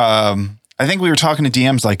were, I think we were talking to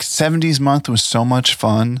DMs like 70s month was so much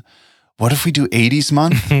fun. What if we do 80s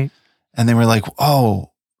month? And they were like, oh,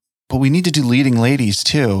 but we need to do Leading Ladies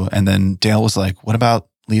too. And then Dale was like, what about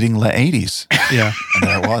Leading 80s? Yeah. And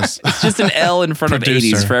there it was. It's just an L in front of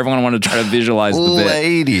Producer. 80s for everyone who want to try to visualize the bit.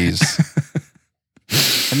 Ladies.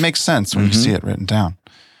 It makes sense when you see it written down.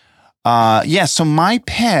 Yeah, so my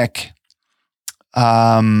pick,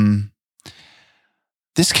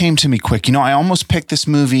 this came to me quick. You know, I almost picked this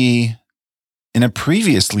movie in a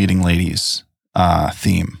previous Leading Ladies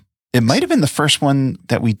theme. It might have been the first one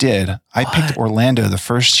that we did. I picked Orlando the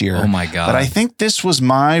first year. Oh my God. But I think this was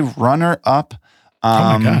my runner-up.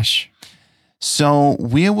 Oh my gosh. So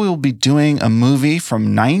we will be doing a movie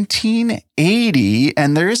from 1980,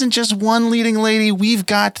 and there isn't just one leading lady. We've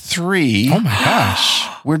got 3. Oh my gosh.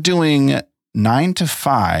 We're doing 9 to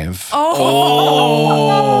 5.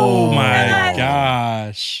 Oh my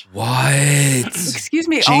gosh. What? Excuse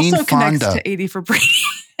me. Jane also connects Fonda. to 80 for Brady.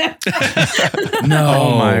 No.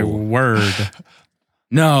 Oh my word.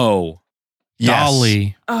 No. Yes.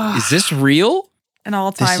 Dolly. Is this real? An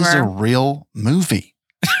all This is a timer. real movie.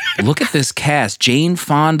 Look at this cast. Jane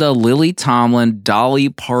Fonda, Lily Tomlin, Dolly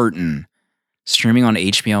Parton. Streaming on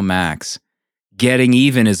HBO Max. Getting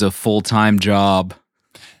even is a full-time job.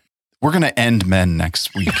 We're going to end men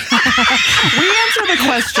next week. We answer the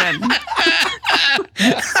question.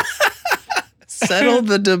 Settle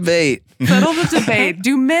the debate. Settle the debate.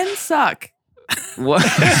 Do men suck? What?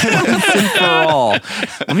 Once and for all.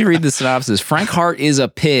 Let me read the synopsis. Frank Hart is a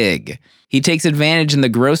pig. He takes advantage in the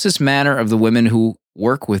grossest manner of the women who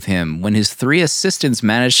work with him. When his 3 assistants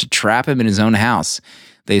manage to trap him in his own house,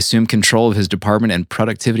 they assume control of his department and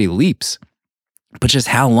productivity leaps. But just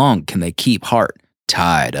how long can they keep Hart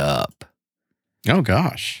tied up? Oh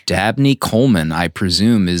gosh. Dabney Coleman, I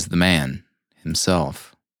presume, is the man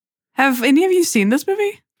himself. Have any of you seen this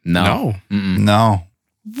movie? No. No. Mm-mm. No.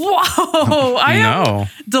 Whoa! I am No.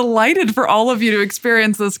 delighted for all of you to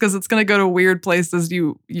experience this because it's going to go to weird places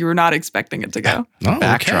you're not expecting it to go. Oh,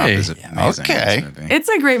 Backdrop okay. is amazing. in Okay. this movie. It's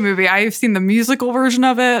a great movie. I've seen the musical version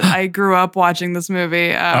of it. I grew up watching this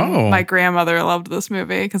movie. My grandmother loved this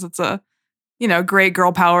movie because it's a, great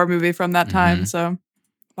girl power movie from that time. Mhm. So,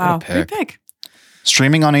 wow, What a great pick. pick.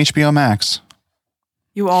 Streaming on HBO Max.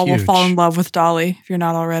 You all will Huge. fall in love with Dolly if you're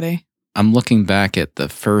not already. I'm looking back at the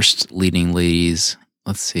first leading ladies.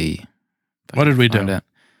 Let's see. if I What can did we find do? it.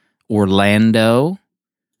 Orlando,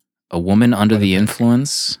 A Woman Under the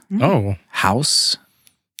Influence, Oh. House,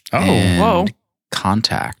 Oh. and Whoa.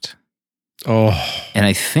 Contact. Oh. And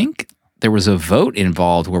I think there was a vote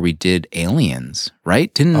involved where we did Aliens,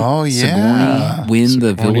 right? Didn't Oh, yeah. Sigourney win the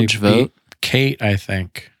Sigourney Village vote? beat Kate, I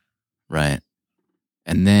think. Right.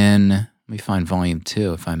 And then let me find volume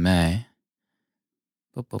 2, if I may.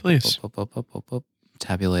 Please.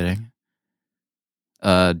 Tabulating.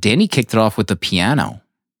 Danny kicked it off with the piano.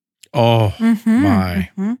 Oh. Mm-hmm, My.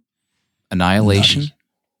 mhm. Annihilation. Nutty.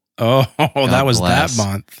 Oh, that was bless. that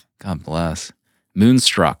month. God bless.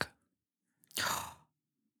 Moonstruck.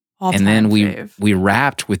 All-time And then fave. we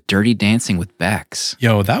wrapped with Dirty Dancing with Bex.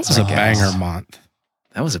 Yo, that was I a guess. banger month.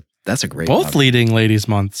 That's a great Both month. leading ladies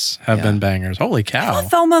months have Yeah. been bangers. Holy I cow.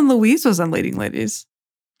 thought Thelma and Louise was in Leading Ladies.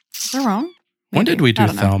 Is that wrong? When Maybe. did we do I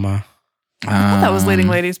don't know. Thelma? I thought that was Leading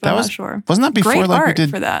Um, Ladies, but that I'm was- not sure. Wasn't that before Great like we art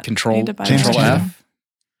did? for that. Control Need to buy James that. Cameron.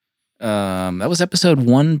 F. That was episode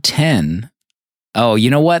 110. Oh, you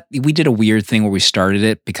know what? We did a weird thing where we started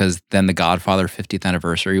it because then the Godfather 50th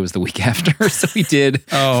anniversary was the week after. So we did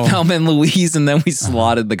Oh, Thelma and Louise and then we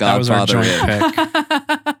slotted the that was our Godfather joint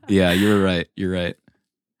in. pick. Yeah, you were right. You're right.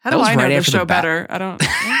 How That do was I know right this after the show bat- better? I don't.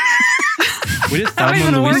 We did I don't Thelma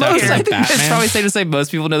even and Louise work after here. I think it's Batman. probably safe to say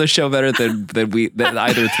most people know the show better than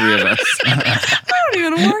either three of us. I don't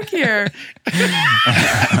even work here.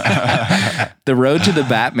 The Road to the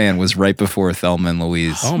Batman was right before Thelma and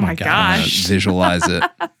Louise. Oh my my God. gosh. Visualize it.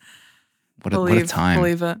 What a time.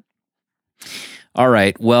 Believe it. All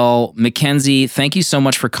right. Well, Mackenzie, thank you so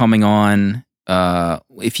much for coming on.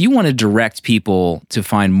 If you want to direct people to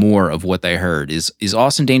find more of what they heard, is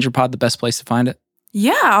Austin Danger Pod the best place to find it?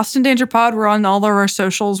 Yeah, Austin Danger Pod. We're on all of our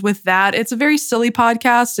socials with that. It's a very silly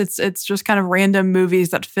podcast. It's just kind of random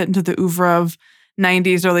movies that fit into the oeuvre of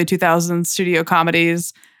 90s, early 2000s studio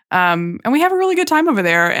comedies. And we have a really good time over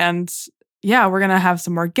there. And yeah, we're going to have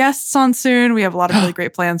some more guests on soon. We have a lot of really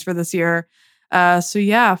great plans for this year. So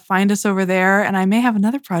yeah, find us over there. And I may have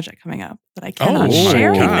another project coming up that I cannot Oh,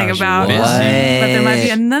 share gosh, anything about. busy. But there might be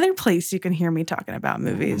another place you can hear me talking about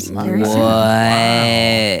movies very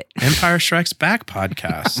soon. Empire Strikes Back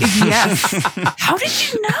podcast. Yes. How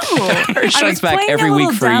did you know? Empire Strikes I was Back playing every a week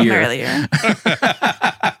little for a dumb year. earlier.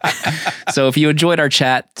 So if you enjoyed our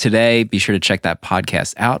chat today, be sure to check that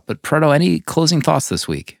podcast out. But Proto, any closing thoughts this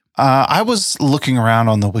week? I was looking around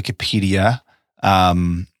on the Wikipedia,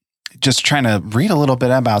 just trying to read a little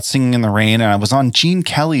bit about Singing in the Rain, and I was on Gene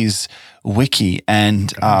Kelly's wiki,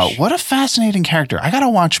 and Gosh. what a fascinating character. I got to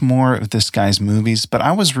watch more of this guy's movies, but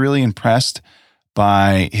I was really impressed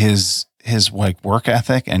by his like work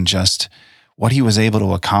ethic and just what he was able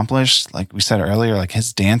to accomplish. Like we said earlier, like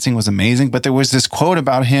his dancing was amazing, but there was this quote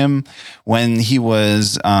about him when he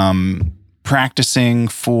was practicing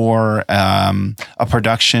for a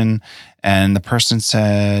production, and the person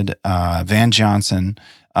said, Van Johnson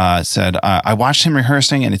said, I watched him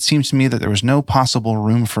rehearsing and it seemed to me that there was no possible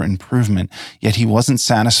room for improvement, yet he wasn't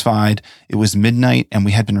satisfied. It was midnight and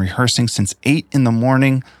we had been rehearsing since 8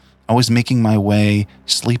 a.m. I was making my way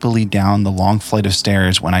sleepily down the long flight of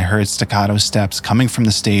stairs when I heard staccato steps coming from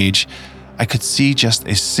the stage. I could see just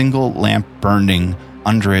a single lamp burning.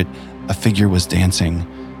 Under it, a figure was dancing.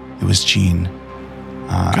 It was Gene.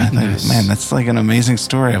 I thought, Goodness. man, that's like an amazing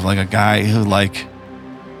story of like a guy who like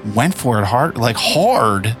went for it hard,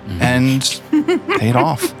 and paid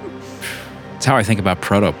off. It's how I think about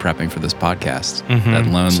Proto prepping for this podcast. Mhm, That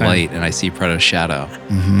lone same. light, and I see Proto's shadow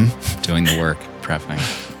Mm-hmm. doing the work, prepping.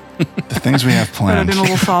 The things we have Put it planned. in a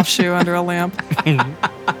little soft shoe under a lamp.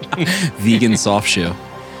 Vegan soft shoe.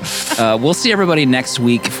 We'll see everybody next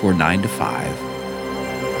week for 9 to 5.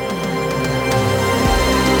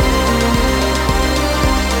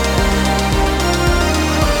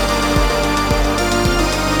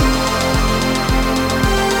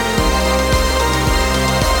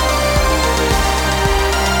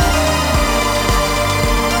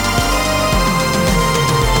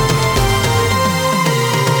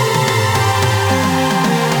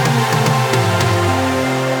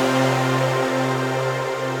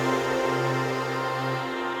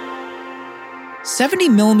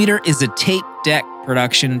 $70mm is a tape deck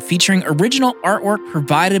production featuring original artwork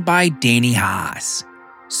provided by Danny Haas.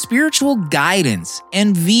 Spiritual guidance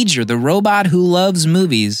and V'ger, the robot who loves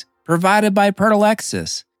movies, provided by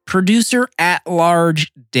Pertalexis. Producer at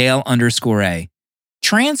large, Dale_A.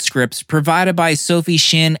 Transcripts provided by Sophie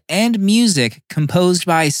Shin and music composed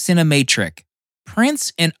by Cinematric.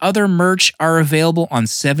 Prints and other merch are available on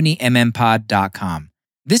 70mmpod.com.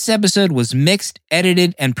 This episode was mixed,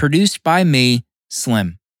 edited, and produced by me,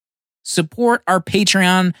 Slim. Support our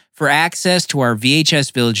Patreon for access to our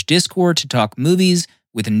VHS Village Discord to talk movies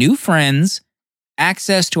with new friends,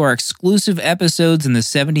 access to our exclusive episodes in the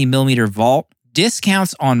 70mm vault,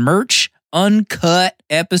 discounts on merch, uncut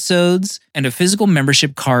episodes, and a physical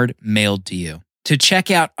membership card mailed to you. To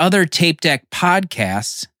check out other Tape Deck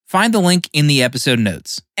podcasts, find the link in the episode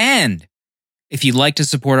notes. And if you'd like to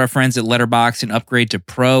support our friends at Letterboxd and upgrade to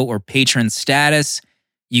pro or patron status,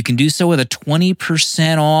 you can do so with a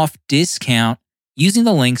 20% off discount using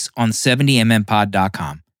the links on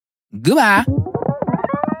 70mmpod.com. Goodbye.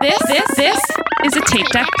 This is a Tape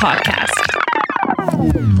Deck podcast.